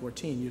in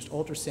 2014, used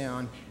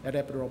ultrasound at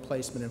epidural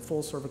placement and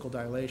full cervical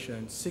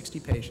dilation,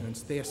 60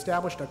 patients. They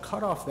established a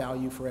cutoff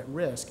value for at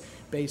risk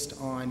based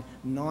on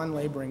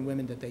non-laboring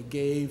women that they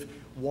gave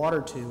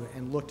water to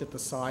and looked at the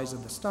size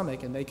of the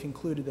stomach, and they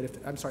concluded that if,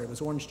 I'm sorry, it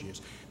was orange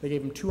juice. They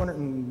gave them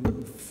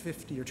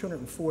 250 or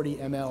 240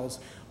 mLs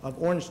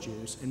of orange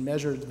juice and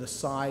measured the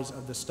size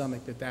of the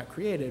stomach that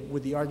created,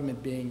 with the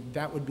argument being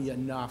that would be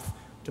enough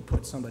to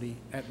put somebody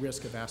at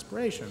risk of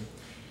aspiration.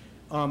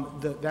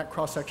 That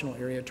cross-sectional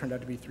area turned out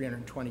to be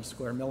 320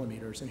 square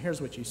millimeters, and here's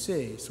what you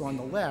see. So on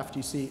the left,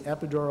 you see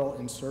epidural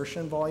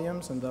insertion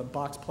volumes, and the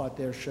box plot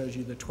there shows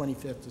you the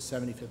 25th to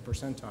 75th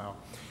percentile.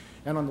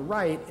 And on the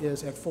right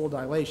is at full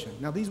dilation.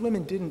 Now, these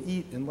women didn't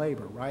eat in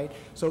labor, right?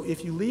 So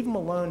if you leave them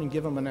alone and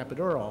give them an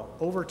epidural,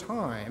 over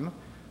time,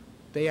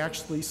 they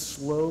actually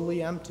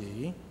slowly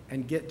empty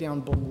and get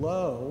down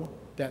below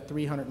that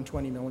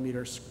 320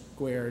 millimeter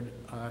squared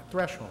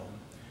threshold.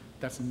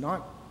 That's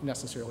not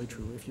necessarily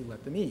true if you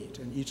let them eat,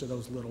 and each of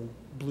those little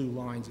blue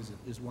lines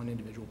is one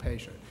individual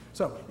patient.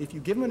 So if you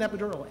give them an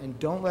epidural and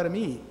don't let them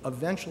eat,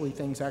 eventually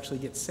things actually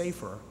get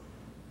safer,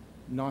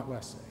 not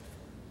less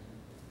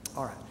safe.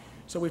 All right,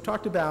 so we've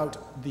talked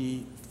about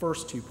the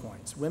first 2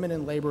 points, women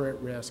in labor at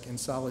risk and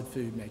solid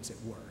food makes it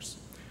worse.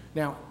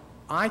 Now,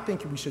 I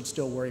think we should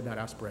still worry about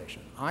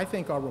aspiration. I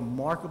think our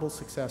remarkable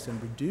success in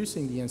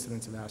reducing the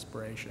incidence of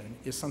aspiration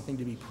is something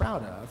to be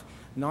proud of,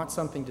 not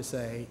something to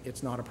say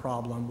it's not a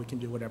problem, we can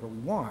do whatever we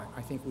want.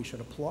 I think we should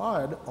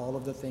applaud all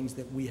of the things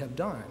that we have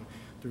done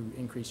through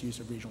increased use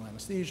of regional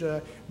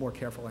anesthesia, more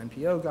careful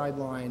NPO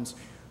guidelines,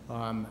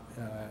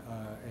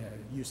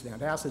 use of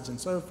antacids and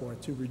so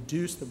forth to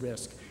reduce the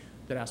risk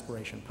that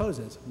aspiration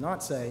poses,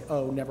 not say,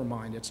 oh, never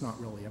mind, it's not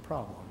really a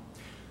problem.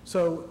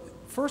 So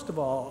first of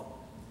all,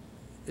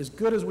 as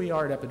good as we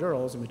are at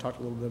epidurals, and we talked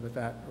a little bit about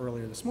that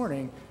earlier this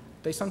morning,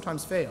 they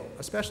sometimes fail,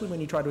 especially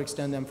when you try to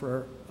extend them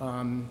for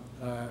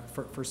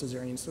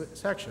cesarean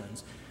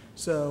sections.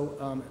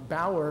 So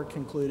Bauer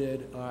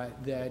concluded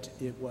that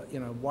it was,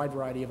 in a wide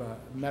variety of a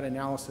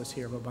meta-analysis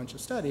here of a bunch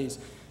of studies,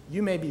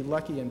 you may be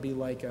lucky and be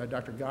like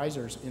Dr.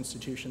 Geiser's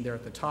institution there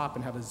at the top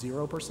and have a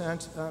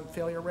 0%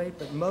 failure rate,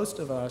 but most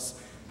of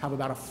us have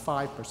about a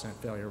 5%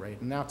 failure rate,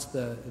 and that's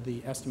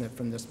the estimate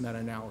from this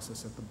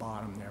meta-analysis at the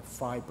bottom there,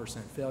 5%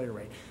 failure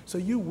rate. So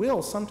you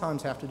will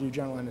sometimes have to do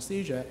general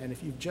anesthesia, and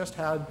if you've just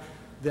had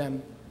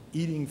them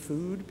eating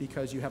food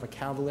because you have a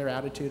cavalier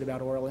attitude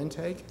about oral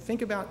intake,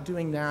 think about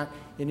doing that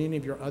in any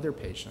of your other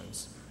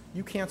patients.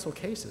 You cancel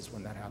cases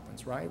when that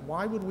happens, right?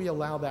 Why would we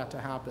allow that to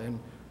happen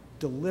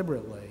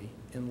deliberately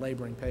in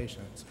laboring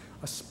patients,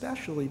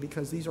 especially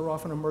because these are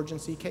often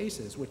emergency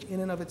cases, which in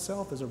and of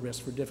itself is a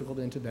risk for difficult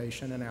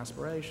intubation and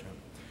aspiration.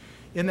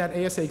 In that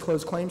ASA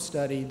closed claim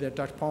study that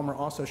Dr. Palmer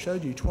also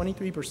showed you,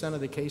 23%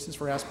 of the cases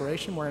for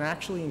aspiration were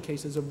actually in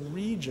cases of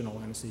regional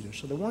anesthesia.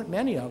 So there weren't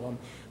many of them,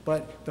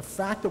 but the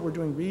fact that we're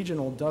doing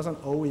regional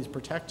doesn't always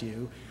protect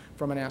you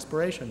from an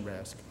aspiration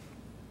risk.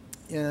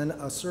 In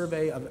a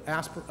survey of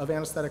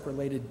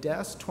anesthetic-related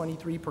deaths,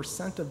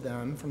 23% of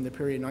them from the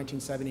period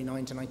 1979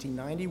 to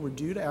 1990 were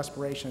due to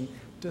aspiration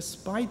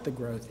despite the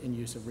growth in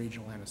use of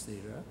regional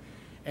anesthesia.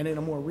 And in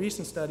a more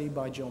recent study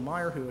by Jill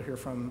Meyer, who we'll hear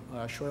from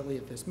shortly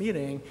at this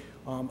meeting,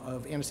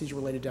 of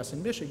anesthesia-related deaths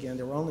in Michigan,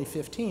 there were only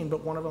 15,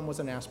 but one of them was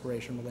an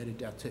aspiration-related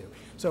death too.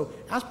 So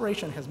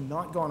aspiration has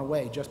not gone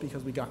away just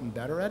because we've gotten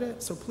better at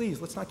it. So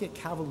please, let's not get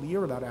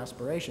cavalier about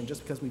aspiration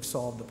just because we've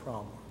solved the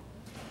problem.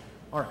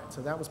 All right,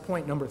 so that was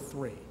point number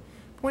 3.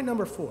 Point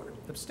number 4,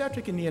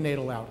 obstetric and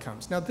neonatal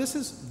outcomes. Now this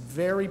is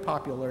very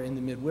popular in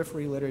the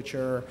midwifery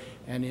literature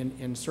and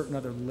in certain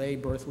other lay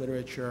birth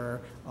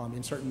literature,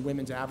 in certain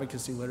women's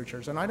advocacy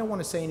literatures, and I don't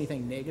want to say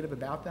anything negative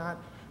about that,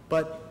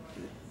 but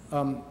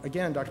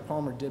again, Dr.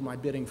 Palmer did my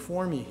bidding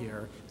for me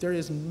here. There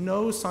is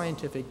no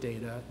scientific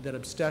data that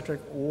obstetric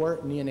or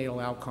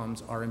neonatal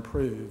outcomes are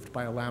improved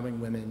by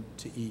allowing women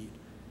to eat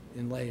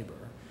in labor.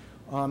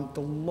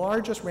 The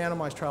largest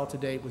randomized trial to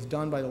date was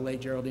done by the late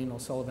Geraldine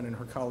O'Sullivan and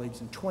her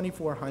colleagues in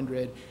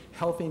 2,400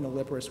 healthy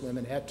nulliparous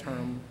women at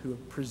term who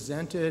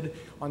presented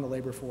on the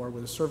labor floor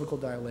with a cervical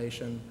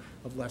dilation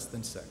of less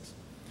than 6.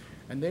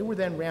 And they were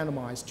then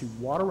randomized to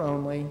water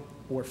only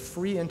or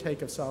free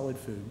intake of solid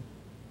food.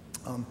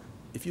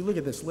 If you look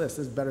at this list,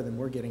 this is better than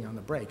we're getting on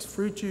the breaks.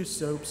 Fruit juice,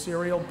 soap,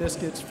 cereal,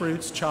 biscuits,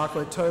 fruits,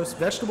 chocolate, toast,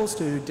 vegetable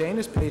stew,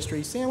 Danish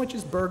pastry,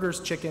 sandwiches, burgers,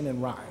 chicken,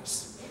 and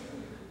rice.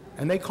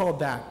 And they called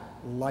that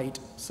light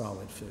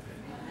solid food.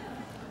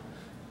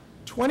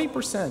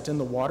 20% in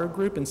the water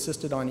group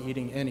insisted on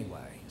eating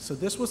anyway. So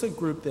this was a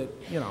group that,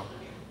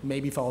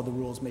 maybe followed the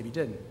rules, maybe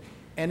didn't.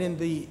 And in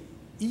the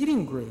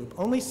eating group,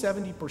 only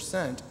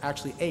 70%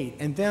 actually ate,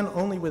 and then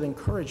only with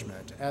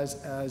encouragement.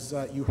 As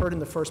you heard in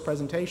the first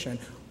presentation,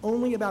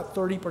 only about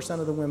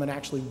 30% of the women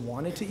actually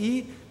wanted to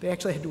eat. They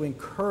actually had to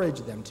encourage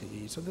them to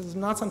eat. So this is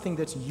not something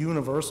that's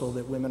universal,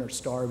 that women are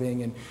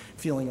starving and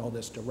feeling all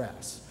this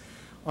duress.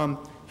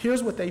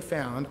 Here's what they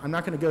found. I'm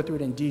not going to go through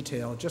it in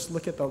detail. Just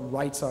look at the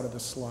right side of the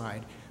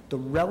slide. The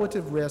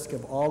relative risk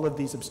of all of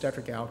these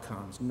obstetric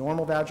outcomes,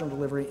 normal vaginal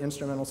delivery,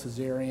 instrumental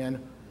cesarean,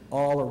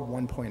 all are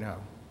 1.0.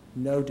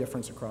 No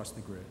difference across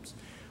the groups.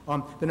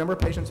 The number of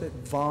patients that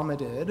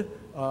vomited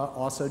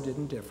also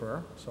didn't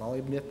differ, so I'll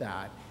admit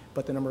that.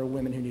 But the number of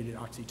women who needed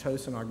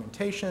oxytocin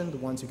augmentation, the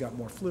ones who got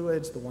more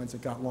fluids, the ones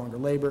that got longer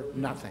labor,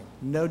 nothing.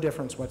 No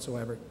difference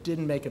whatsoever.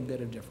 Didn't make a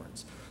bit of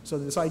difference. So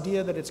this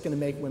idea that it's going to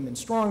make women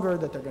stronger,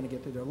 that they're going to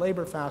get through their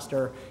labor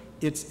faster,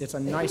 it's a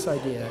nice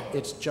idea.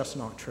 It's just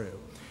not true.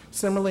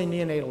 Similarly,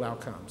 neonatal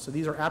outcomes. So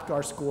these are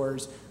APGAR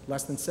scores,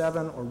 less than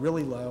 7 or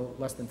really low,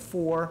 less than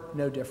 4,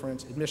 no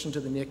difference. Admission to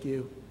the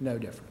NICU, no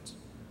difference.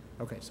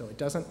 Okay, so it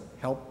doesn't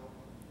help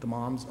the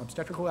mom's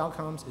obstetrical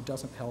outcomes. It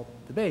doesn't help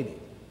the baby.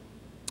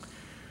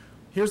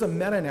 Here's a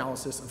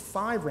meta-analysis of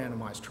 5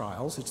 randomized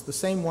trials. It's the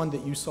same one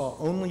that you saw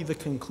only the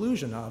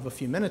conclusion of a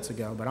few minutes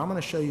ago, but I'm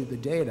going to show you the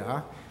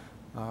data.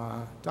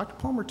 Dr.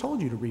 Palmer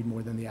told you to read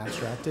more than the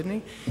abstract, didn't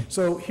he?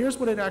 So here's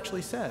what it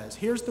actually says.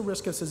 Here's the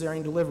risk of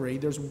cesarean delivery.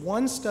 There's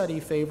one study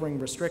favoring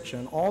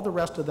restriction. All the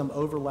rest of them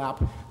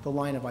overlap the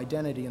line of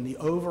identity, and the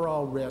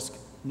overall risk,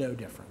 no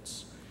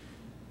difference.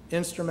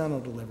 Instrumental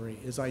delivery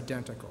is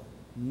identical,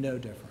 no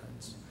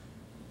difference.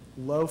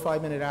 Low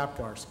 5-minute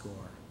APGAR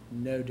score,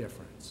 no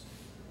difference.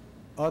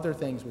 Other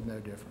things with no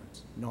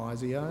difference,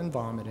 nausea and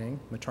vomiting,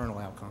 maternal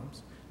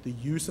outcomes. The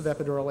use of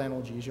epidural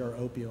analgesia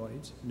or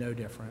opioids, no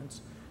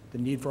difference. The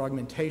need for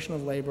augmentation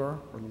of labor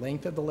or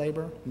length of the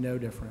labor, no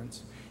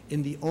difference.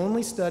 In the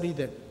only study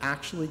that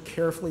actually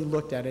carefully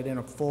looked at it in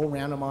a full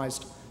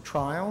randomized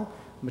trial,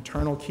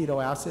 maternal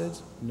keto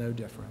acids, no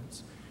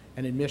difference.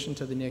 And admission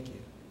to the NICU,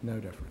 no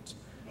difference.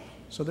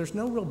 So there's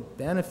no real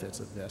benefits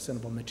of this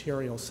in a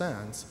material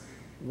sense.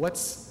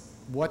 What's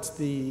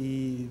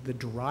the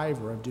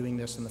driver of doing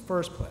this in the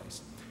first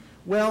place?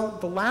 Well,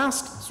 the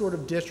last sort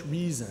of ditch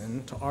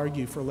reason to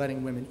argue for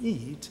letting women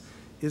eat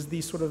is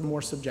these sort of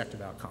more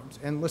subjective outcomes.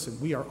 And listen,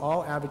 we are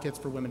all advocates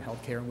for women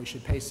health care, and we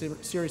should pay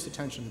serious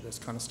attention to this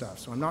kind of stuff.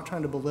 So I'm not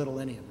trying to belittle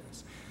any of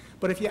this.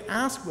 But if you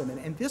ask women,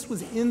 and this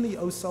was in the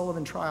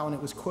O'Sullivan trial, and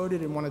it was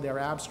quoted in one of their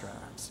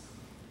abstracts,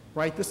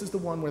 right? This is the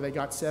one where they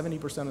got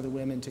 70% of the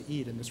women to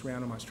eat in this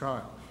randomized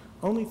trial.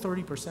 Only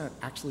 30%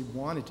 actually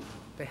wanted to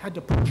eat. They had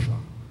to push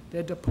them. They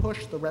had to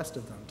push the rest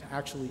of them to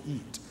actually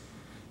eat.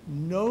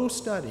 No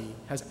study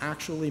has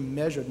actually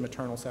measured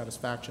maternal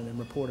satisfaction and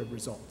reported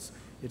results.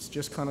 It's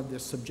just kind of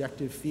this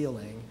subjective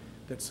feeling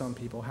that some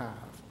people have.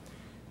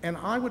 And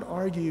I would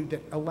argue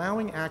that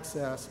allowing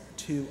access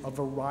to a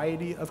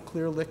variety of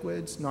clear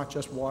liquids, not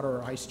just water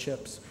or ice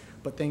chips,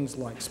 but things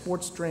like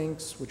sports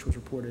drinks, which was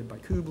reported by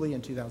Kubley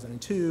in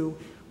 2002,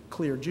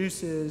 clear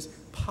juices,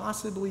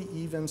 possibly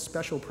even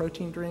special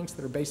protein drinks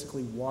that are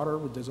basically water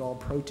with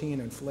dissolved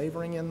protein and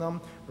flavoring in them,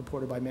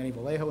 reported by Manny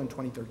Vallejo in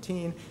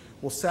 2013,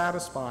 will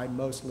satisfy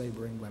most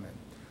laboring women.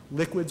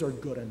 Liquids are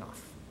good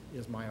enough,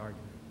 is my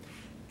argument.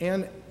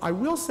 And I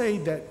will say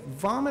that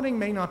vomiting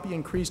may not be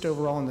increased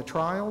overall in the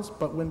trials,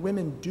 but when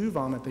women do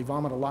vomit, they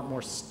vomit a lot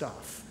more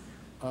stuff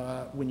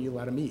when you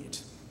let them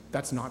eat.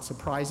 That's not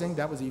surprising.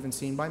 That was even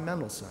seen by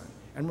Mendelsohn.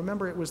 And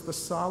remember, it was the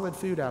solid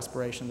food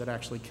aspiration that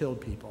actually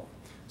killed people.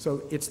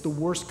 So it's the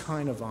worst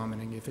kind of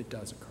vomiting if it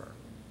does occur.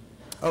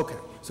 Okay,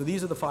 so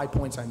these are the 5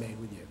 points I made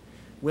with you.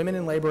 Women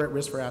in labor at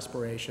risk for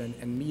aspiration,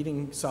 and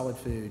eating solid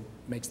food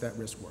makes that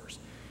risk worse.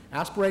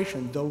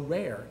 Aspiration, though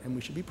rare, and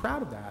we should be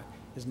proud of that,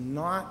 is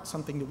not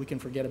something that we can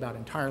forget about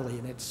entirely,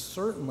 and it's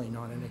certainly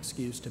not an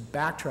excuse to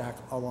backtrack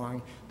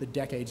along the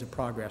decades of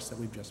progress that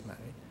we've just made.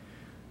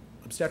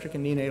 Obstetric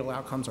and neonatal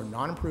outcomes are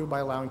not improved by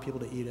allowing people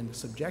to eat, and the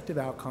subjective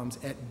outcomes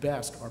at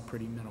best are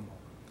pretty minimal.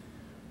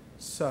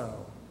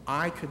 So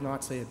I could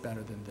not say it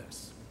better than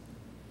this.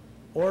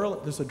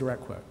 This is a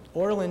direct quote.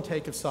 Oral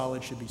intake of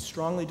solids should be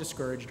strongly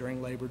discouraged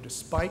during labor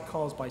despite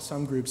calls by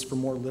some groups for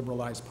more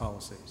liberalized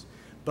policies.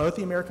 Both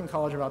the American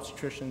College of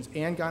Obstetricians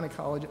and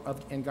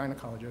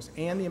Gynecologists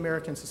and the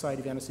American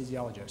Society of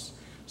Anesthesiologists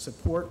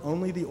support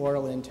only the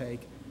oral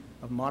intake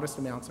of modest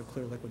amounts of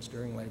clear liquids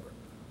during labor.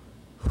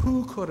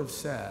 Who could have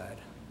said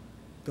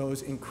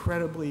those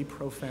incredibly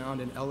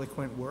profound and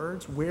eloquent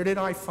words? Where did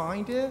I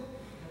find it?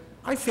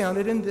 I found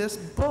it in this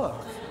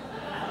book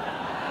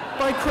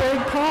by Craig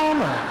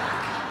Palmer.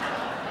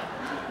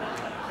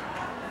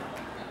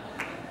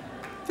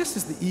 This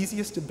is the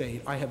easiest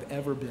debate I have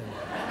ever been in.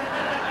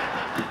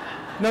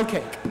 No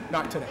cake,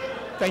 not today.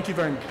 Thank you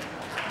very much.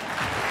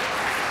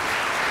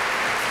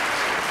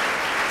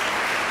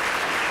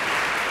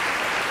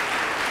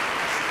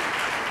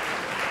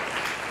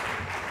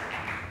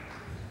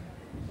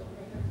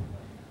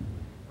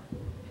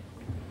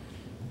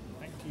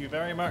 Thank you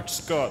very much,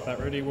 Scott. That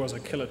really was a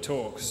killer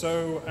talk.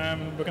 So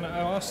we're going to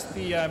ask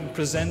the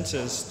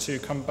presenters to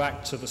come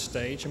back to the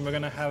stage, and we're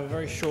going to have a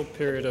very short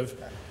period of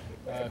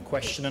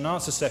question and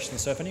answer session.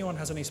 So if anyone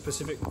has any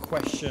specific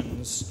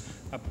questions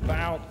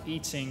about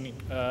eating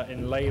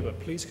in labor,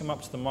 please come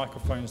up to the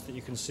microphones that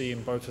you can see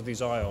in both of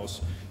these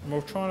aisles. And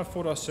we'll try and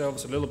afford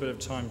ourselves a little bit of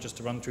time just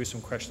to run through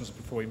some questions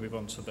before we move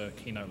on to the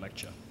keynote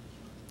lecture.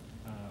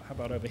 How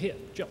about over here?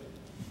 Jill.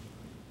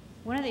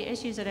 One of the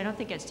issues that I don't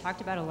think gets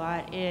talked about a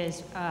lot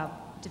is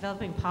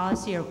developing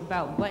policy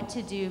about what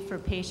to do for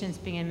patients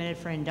being admitted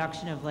for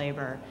induction of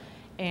labor.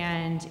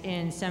 And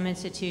in some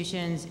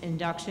institutions,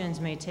 inductions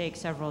may take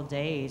several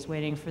days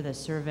waiting for the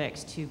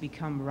cervix to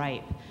become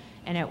ripe.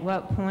 And at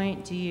what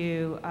point do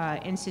you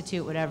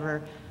institute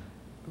whatever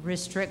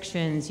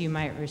restrictions you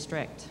might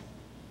restrict?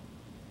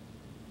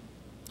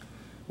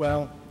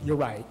 Well, you're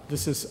right.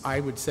 This is, I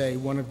would say,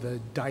 one of the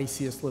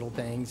diciest little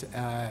things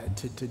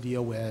to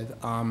deal with.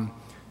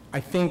 I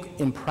think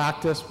in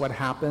practice what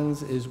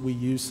happens is we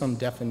use some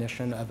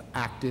definition of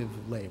active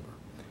labor.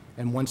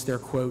 And once they're,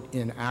 quote,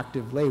 in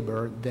active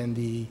labor, then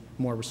the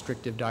more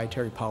restrictive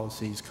dietary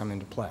policies come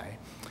into play.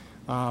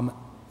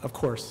 Of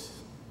course,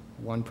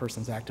 one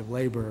person's active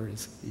labor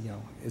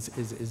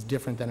is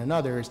different than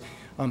another's.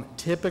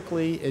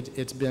 Typically,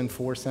 it's been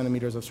 4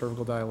 centimeters of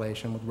cervical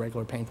dilation with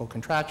regular painful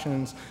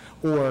contractions,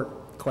 or,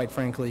 quite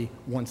frankly,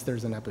 once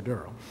there's an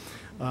epidural.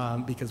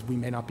 Because we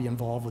may not be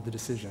involved with the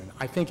decision.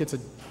 I think it's a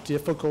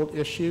difficult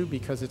issue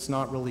because it's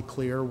not really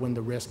clear when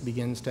the risk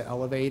begins to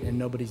elevate, and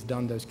nobody's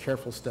done those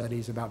careful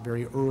studies about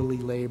very early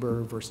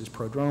labor versus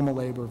prodromal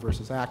labor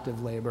versus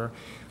active labor.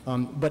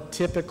 But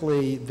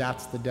typically,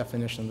 that's the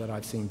definition that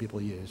I've seen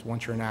people use.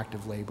 Once you're in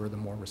active labor, the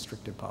more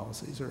restrictive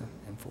policies are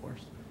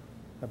enforced.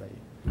 How about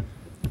you?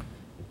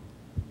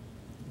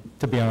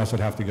 To be honest,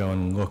 I'd have to go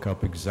and look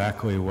up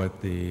exactly what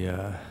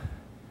the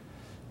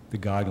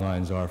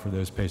guidelines are for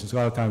those patients. A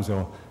lot of times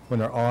when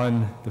they're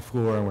on the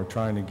floor and we're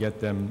trying to get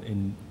them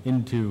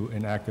into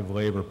an active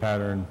labor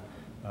pattern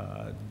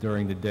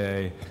during the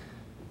day,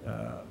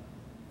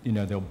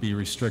 they'll be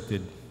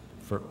restricted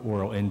for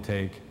oral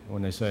intake.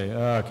 When they say,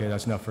 oh, okay,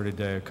 that's enough for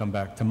today, I'll come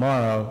back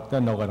tomorrow,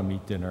 then they'll let them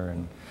eat dinner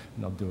and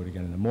they'll do it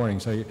again in the morning.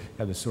 So you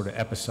have this sort of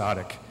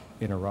episodic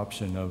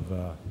interruption of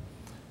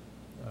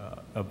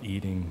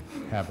eating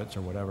habits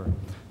or whatever.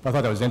 But I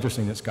thought that was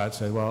interesting that Scott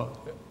said, well,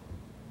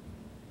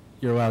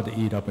 you're allowed to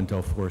eat up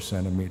until 4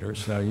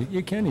 centimeters. So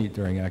you can eat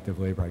during active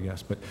labor, I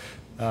guess. But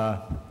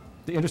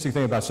the interesting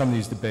thing about some of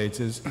these debates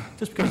is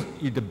just because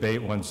you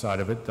debate one side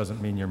of it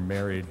doesn't mean you're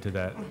married to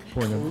that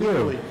point of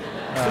view.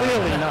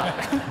 Clearly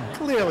not.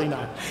 Clearly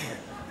not.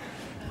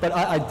 But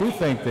I do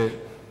think that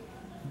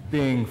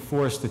being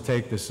forced to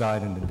take this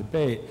side in the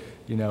debate,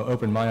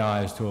 opened my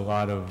eyes to a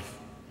lot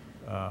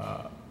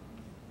of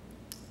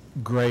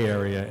gray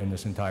area in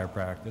this entire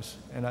practice.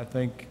 And I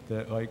think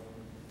that, like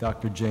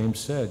Dr. James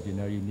said, you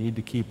need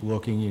to keep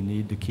looking, you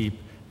need to keep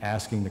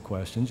asking the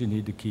questions, you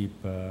need to keep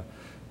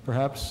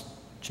perhaps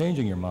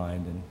changing your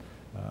mind.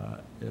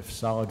 And if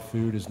solid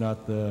food is not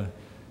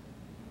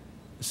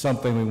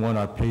something we want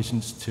our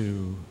patients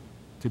to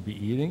be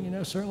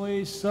eating,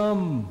 certainly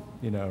some,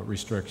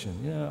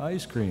 restriction,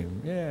 ice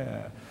cream,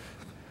 yeah,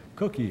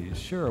 cookies,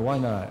 sure, why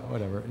not,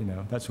 whatever,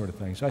 that sort of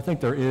thing. So I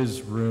think there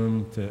is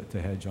room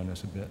to hedge on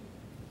this a bit.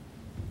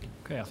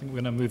 Okay, I think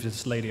we're going to move to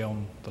this lady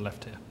on the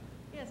left here.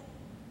 Yes.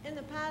 In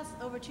the past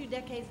over 2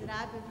 decades that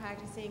I've been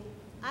practicing,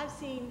 I've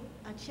seen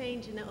a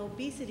change in the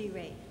obesity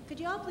rate. Could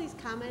you all please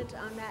comment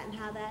on that and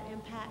how that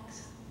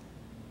impacts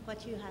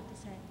what you have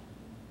to say?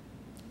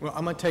 Well,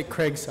 I'm going to take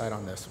Craig's side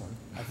on this one,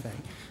 I think.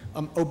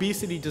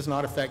 Obesity does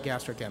not affect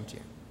gastric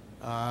emptying.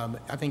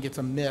 I think it's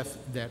a myth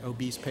that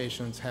obese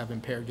patients have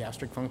impaired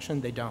gastric function.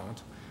 They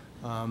don't.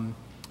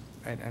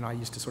 And I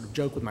used to sort of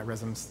joke with my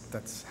residents,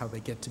 that's how they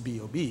get to be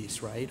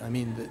obese, right? I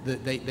mean,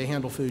 they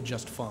handle food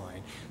just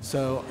fine.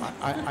 So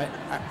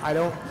I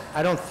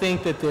don't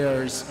think that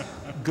there's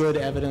good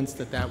evidence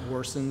that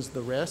worsens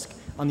the risk.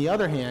 On the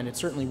other hand, it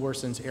certainly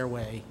worsens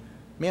airway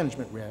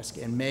management risk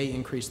and may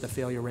increase the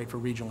failure rate for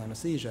regional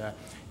anesthesia.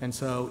 And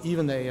so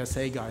even the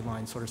ASA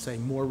guidelines sort of say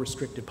more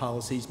restrictive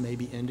policies may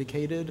be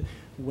indicated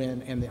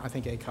when, and I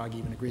think ACOG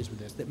even agrees with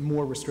this, that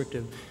more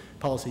restrictive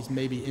policies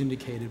may be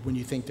indicated when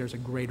you think there's a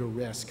greater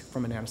risk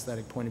from an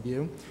anesthetic point of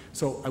view.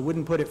 So I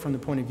wouldn't put it from the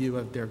point of view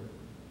of their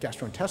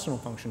gastrointestinal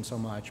function so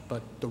much,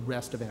 but the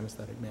rest of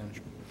anesthetic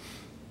management.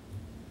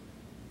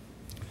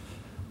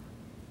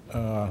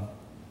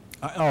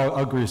 I'll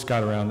agree with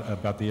Scott around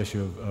about the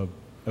issue of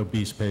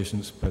obese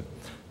patients, but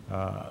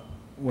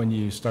when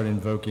you start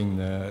invoking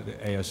the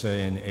ASA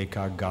and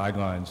ACOG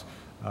guidelines,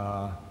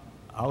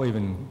 I'll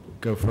even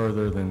go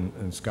further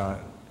than Scott,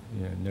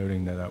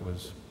 noting that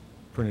was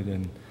printed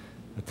in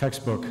a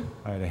textbook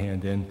I had a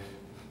hand in.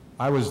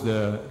 I was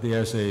the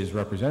ASA's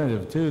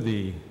representative to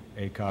the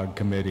ACOG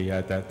committee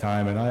at that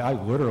time, and I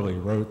literally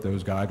wrote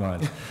those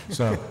guidelines.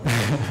 So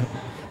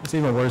it's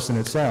even worse than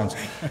it sounds.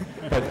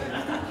 But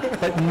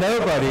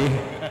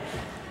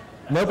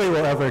nobody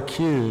will ever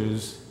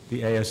accuse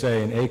the ASA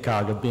and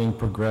ACOG of being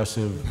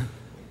progressive,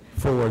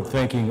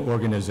 forward-thinking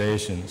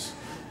organizations.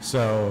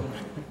 So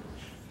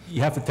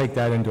you have to take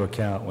that into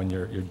account when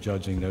you're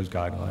judging those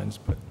guidelines.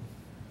 But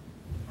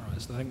All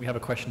right, so I think we have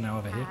a question now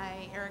over here.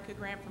 Hi, Erica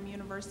Grant from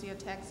University of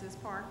Texas,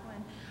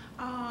 Parkland.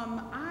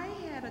 I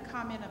had a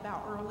comment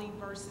about early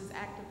versus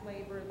active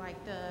labor,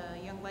 like the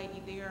young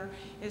lady there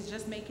is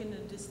just making the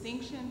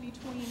distinction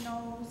between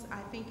those. I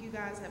think you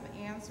guys have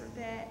answered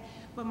that.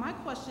 But my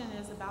question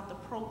is about the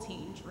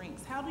protein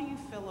drinks. How do you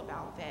feel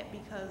about that?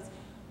 Because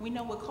we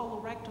know with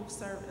colorectal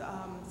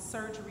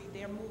surgery,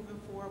 they're moving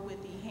forward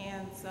with the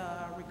enhanced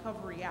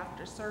recovery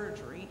after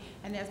surgery,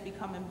 and that's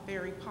becoming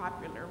very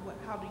popular.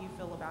 How do you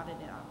feel about it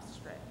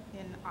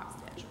in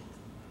obstetrics?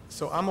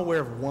 So I'm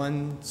aware of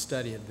one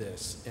study of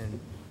this in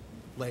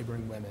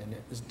laboring women.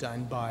 It was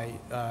done by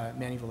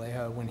Manny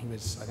Vallejo when he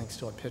was, I think,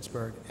 still at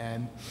Pittsburgh,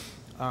 and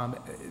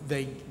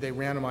they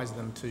randomized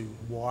them to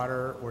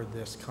water or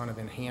this kind of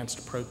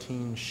enhanced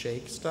protein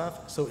shake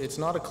stuff. So it's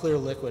not a clear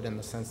liquid in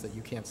the sense that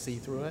you can't see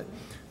through it.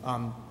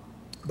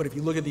 But if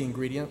you look at the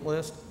ingredient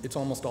list, it's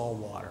almost all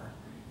water,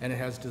 and it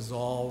has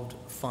dissolved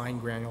fine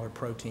granular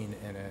protein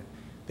in it.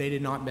 They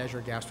did not measure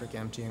gastric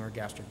emptying or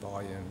gastric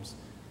volumes.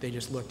 They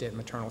just looked at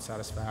maternal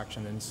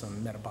satisfaction and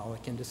some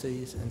metabolic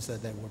indices and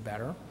said they were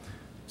better.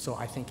 So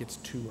I think it's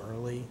too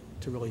early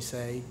to really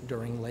say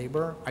during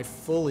labor. I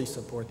fully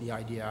support the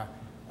idea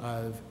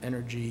of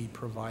energy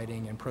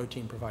providing and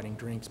protein providing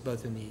drinks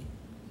both in the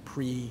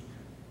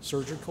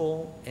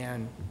pre-surgical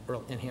and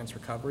enhanced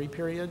recovery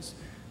periods.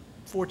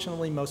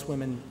 Fortunately, most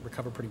women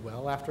recover pretty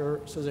well after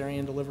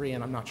cesarean delivery,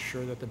 and I'm not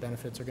sure that the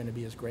benefits are going to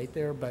be as great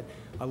there, but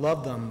I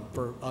love them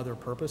for other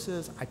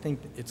purposes. I think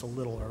it's a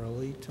little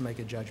early to make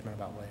a judgment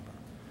about labor.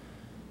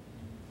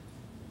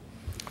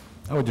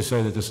 I would just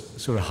say that this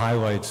sort of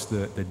highlights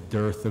the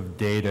dearth of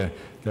data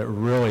that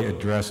really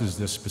addresses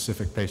this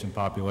specific patient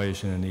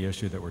population and the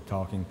issue that we're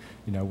talking.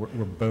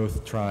 We're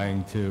both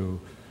trying to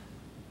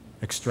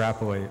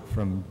extrapolate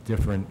from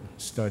different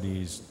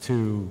studies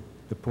to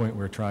the point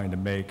we're trying to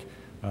make.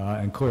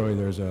 And clearly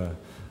there's a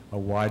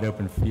wide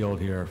open field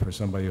here for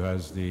somebody who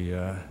has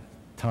the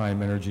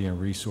time, energy, and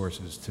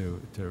resources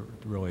to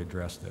really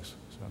address this.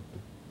 So.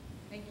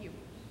 Thank you.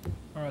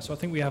 All right, so I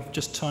think we have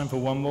just time for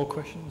one more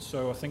question.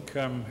 So I think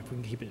if we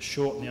can keep it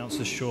short and the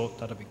answer's short,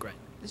 that'd be great.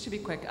 This should be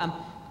quick.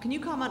 Can you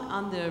comment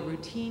on the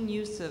routine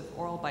use of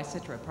oral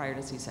Bicitra prior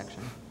to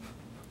C-section?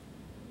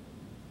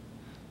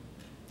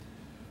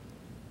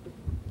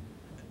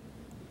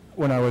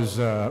 when I was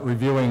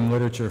reviewing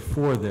literature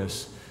for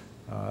this,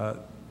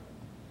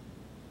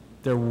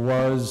 there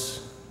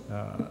was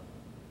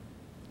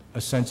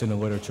a sense in the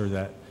literature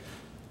that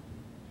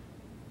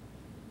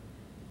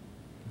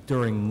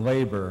during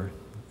labor,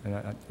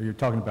 and you're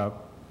talking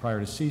about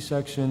prior to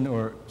C-section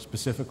or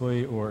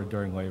specifically, or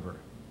during labor?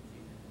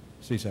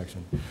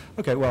 C-section.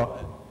 Okay,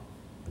 well,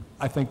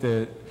 I think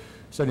that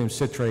sodium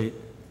citrate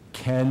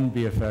can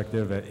be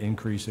effective at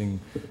increasing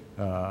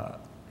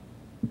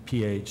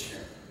pH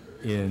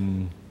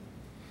in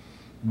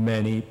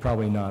many,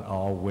 probably not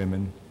all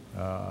women,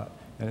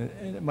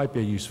 and it might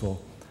be a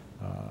useful,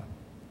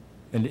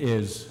 and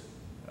is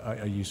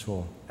a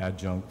useful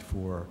adjunct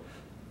for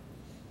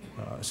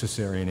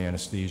cesarean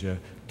anesthesia.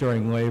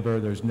 During labor,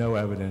 there's no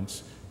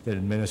evidence that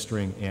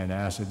administering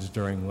antacids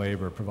during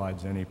labor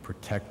provides any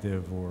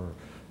protective or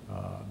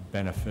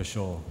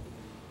beneficial,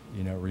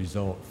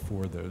 result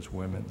for those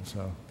women.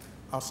 So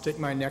I'll stick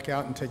my neck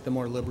out and take the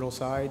more liberal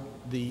side.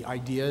 The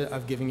idea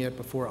of giving it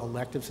before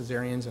elective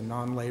cesareans and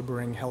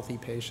non-laboring healthy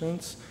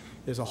patients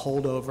is a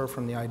holdover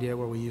from the idea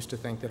where we used to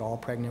think that all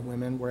pregnant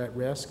women were at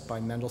risk by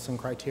Mendelsohn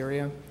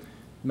criteria.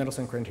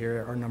 Mendelsohn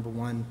criteria are, number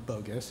one,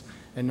 bogus,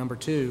 and number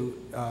two,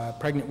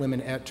 pregnant women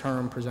at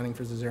term presenting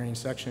for cesarean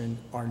section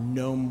are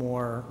no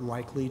more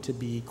likely to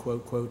be,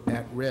 quote, quote,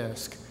 at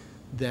risk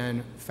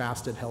than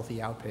fasted healthy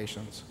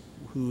outpatients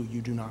who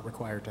you do not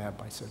require to have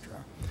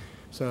Bisidra.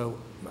 So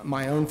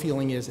my own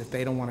feeling is if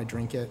they don't want to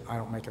drink it, I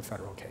don't make a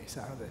federal case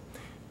out of it.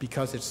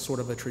 Because it's sort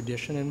of a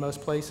tradition in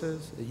most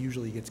places, it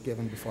usually gets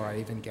given before I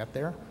even get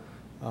there.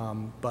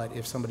 But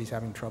if somebody's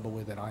having trouble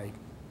with it, I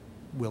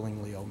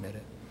willingly omit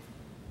it.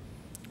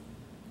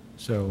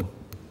 So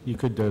you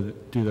could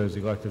do those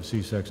elective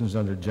C-sections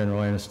under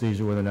general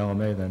anesthesia with an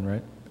LMA then,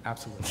 right?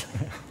 Absolutely.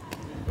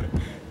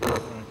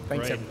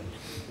 Thanks, Great. everybody.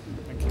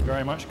 Thank you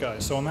very much,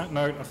 guys. So on that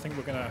note, I think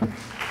we're going to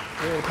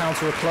call the panel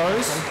to a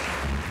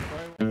close.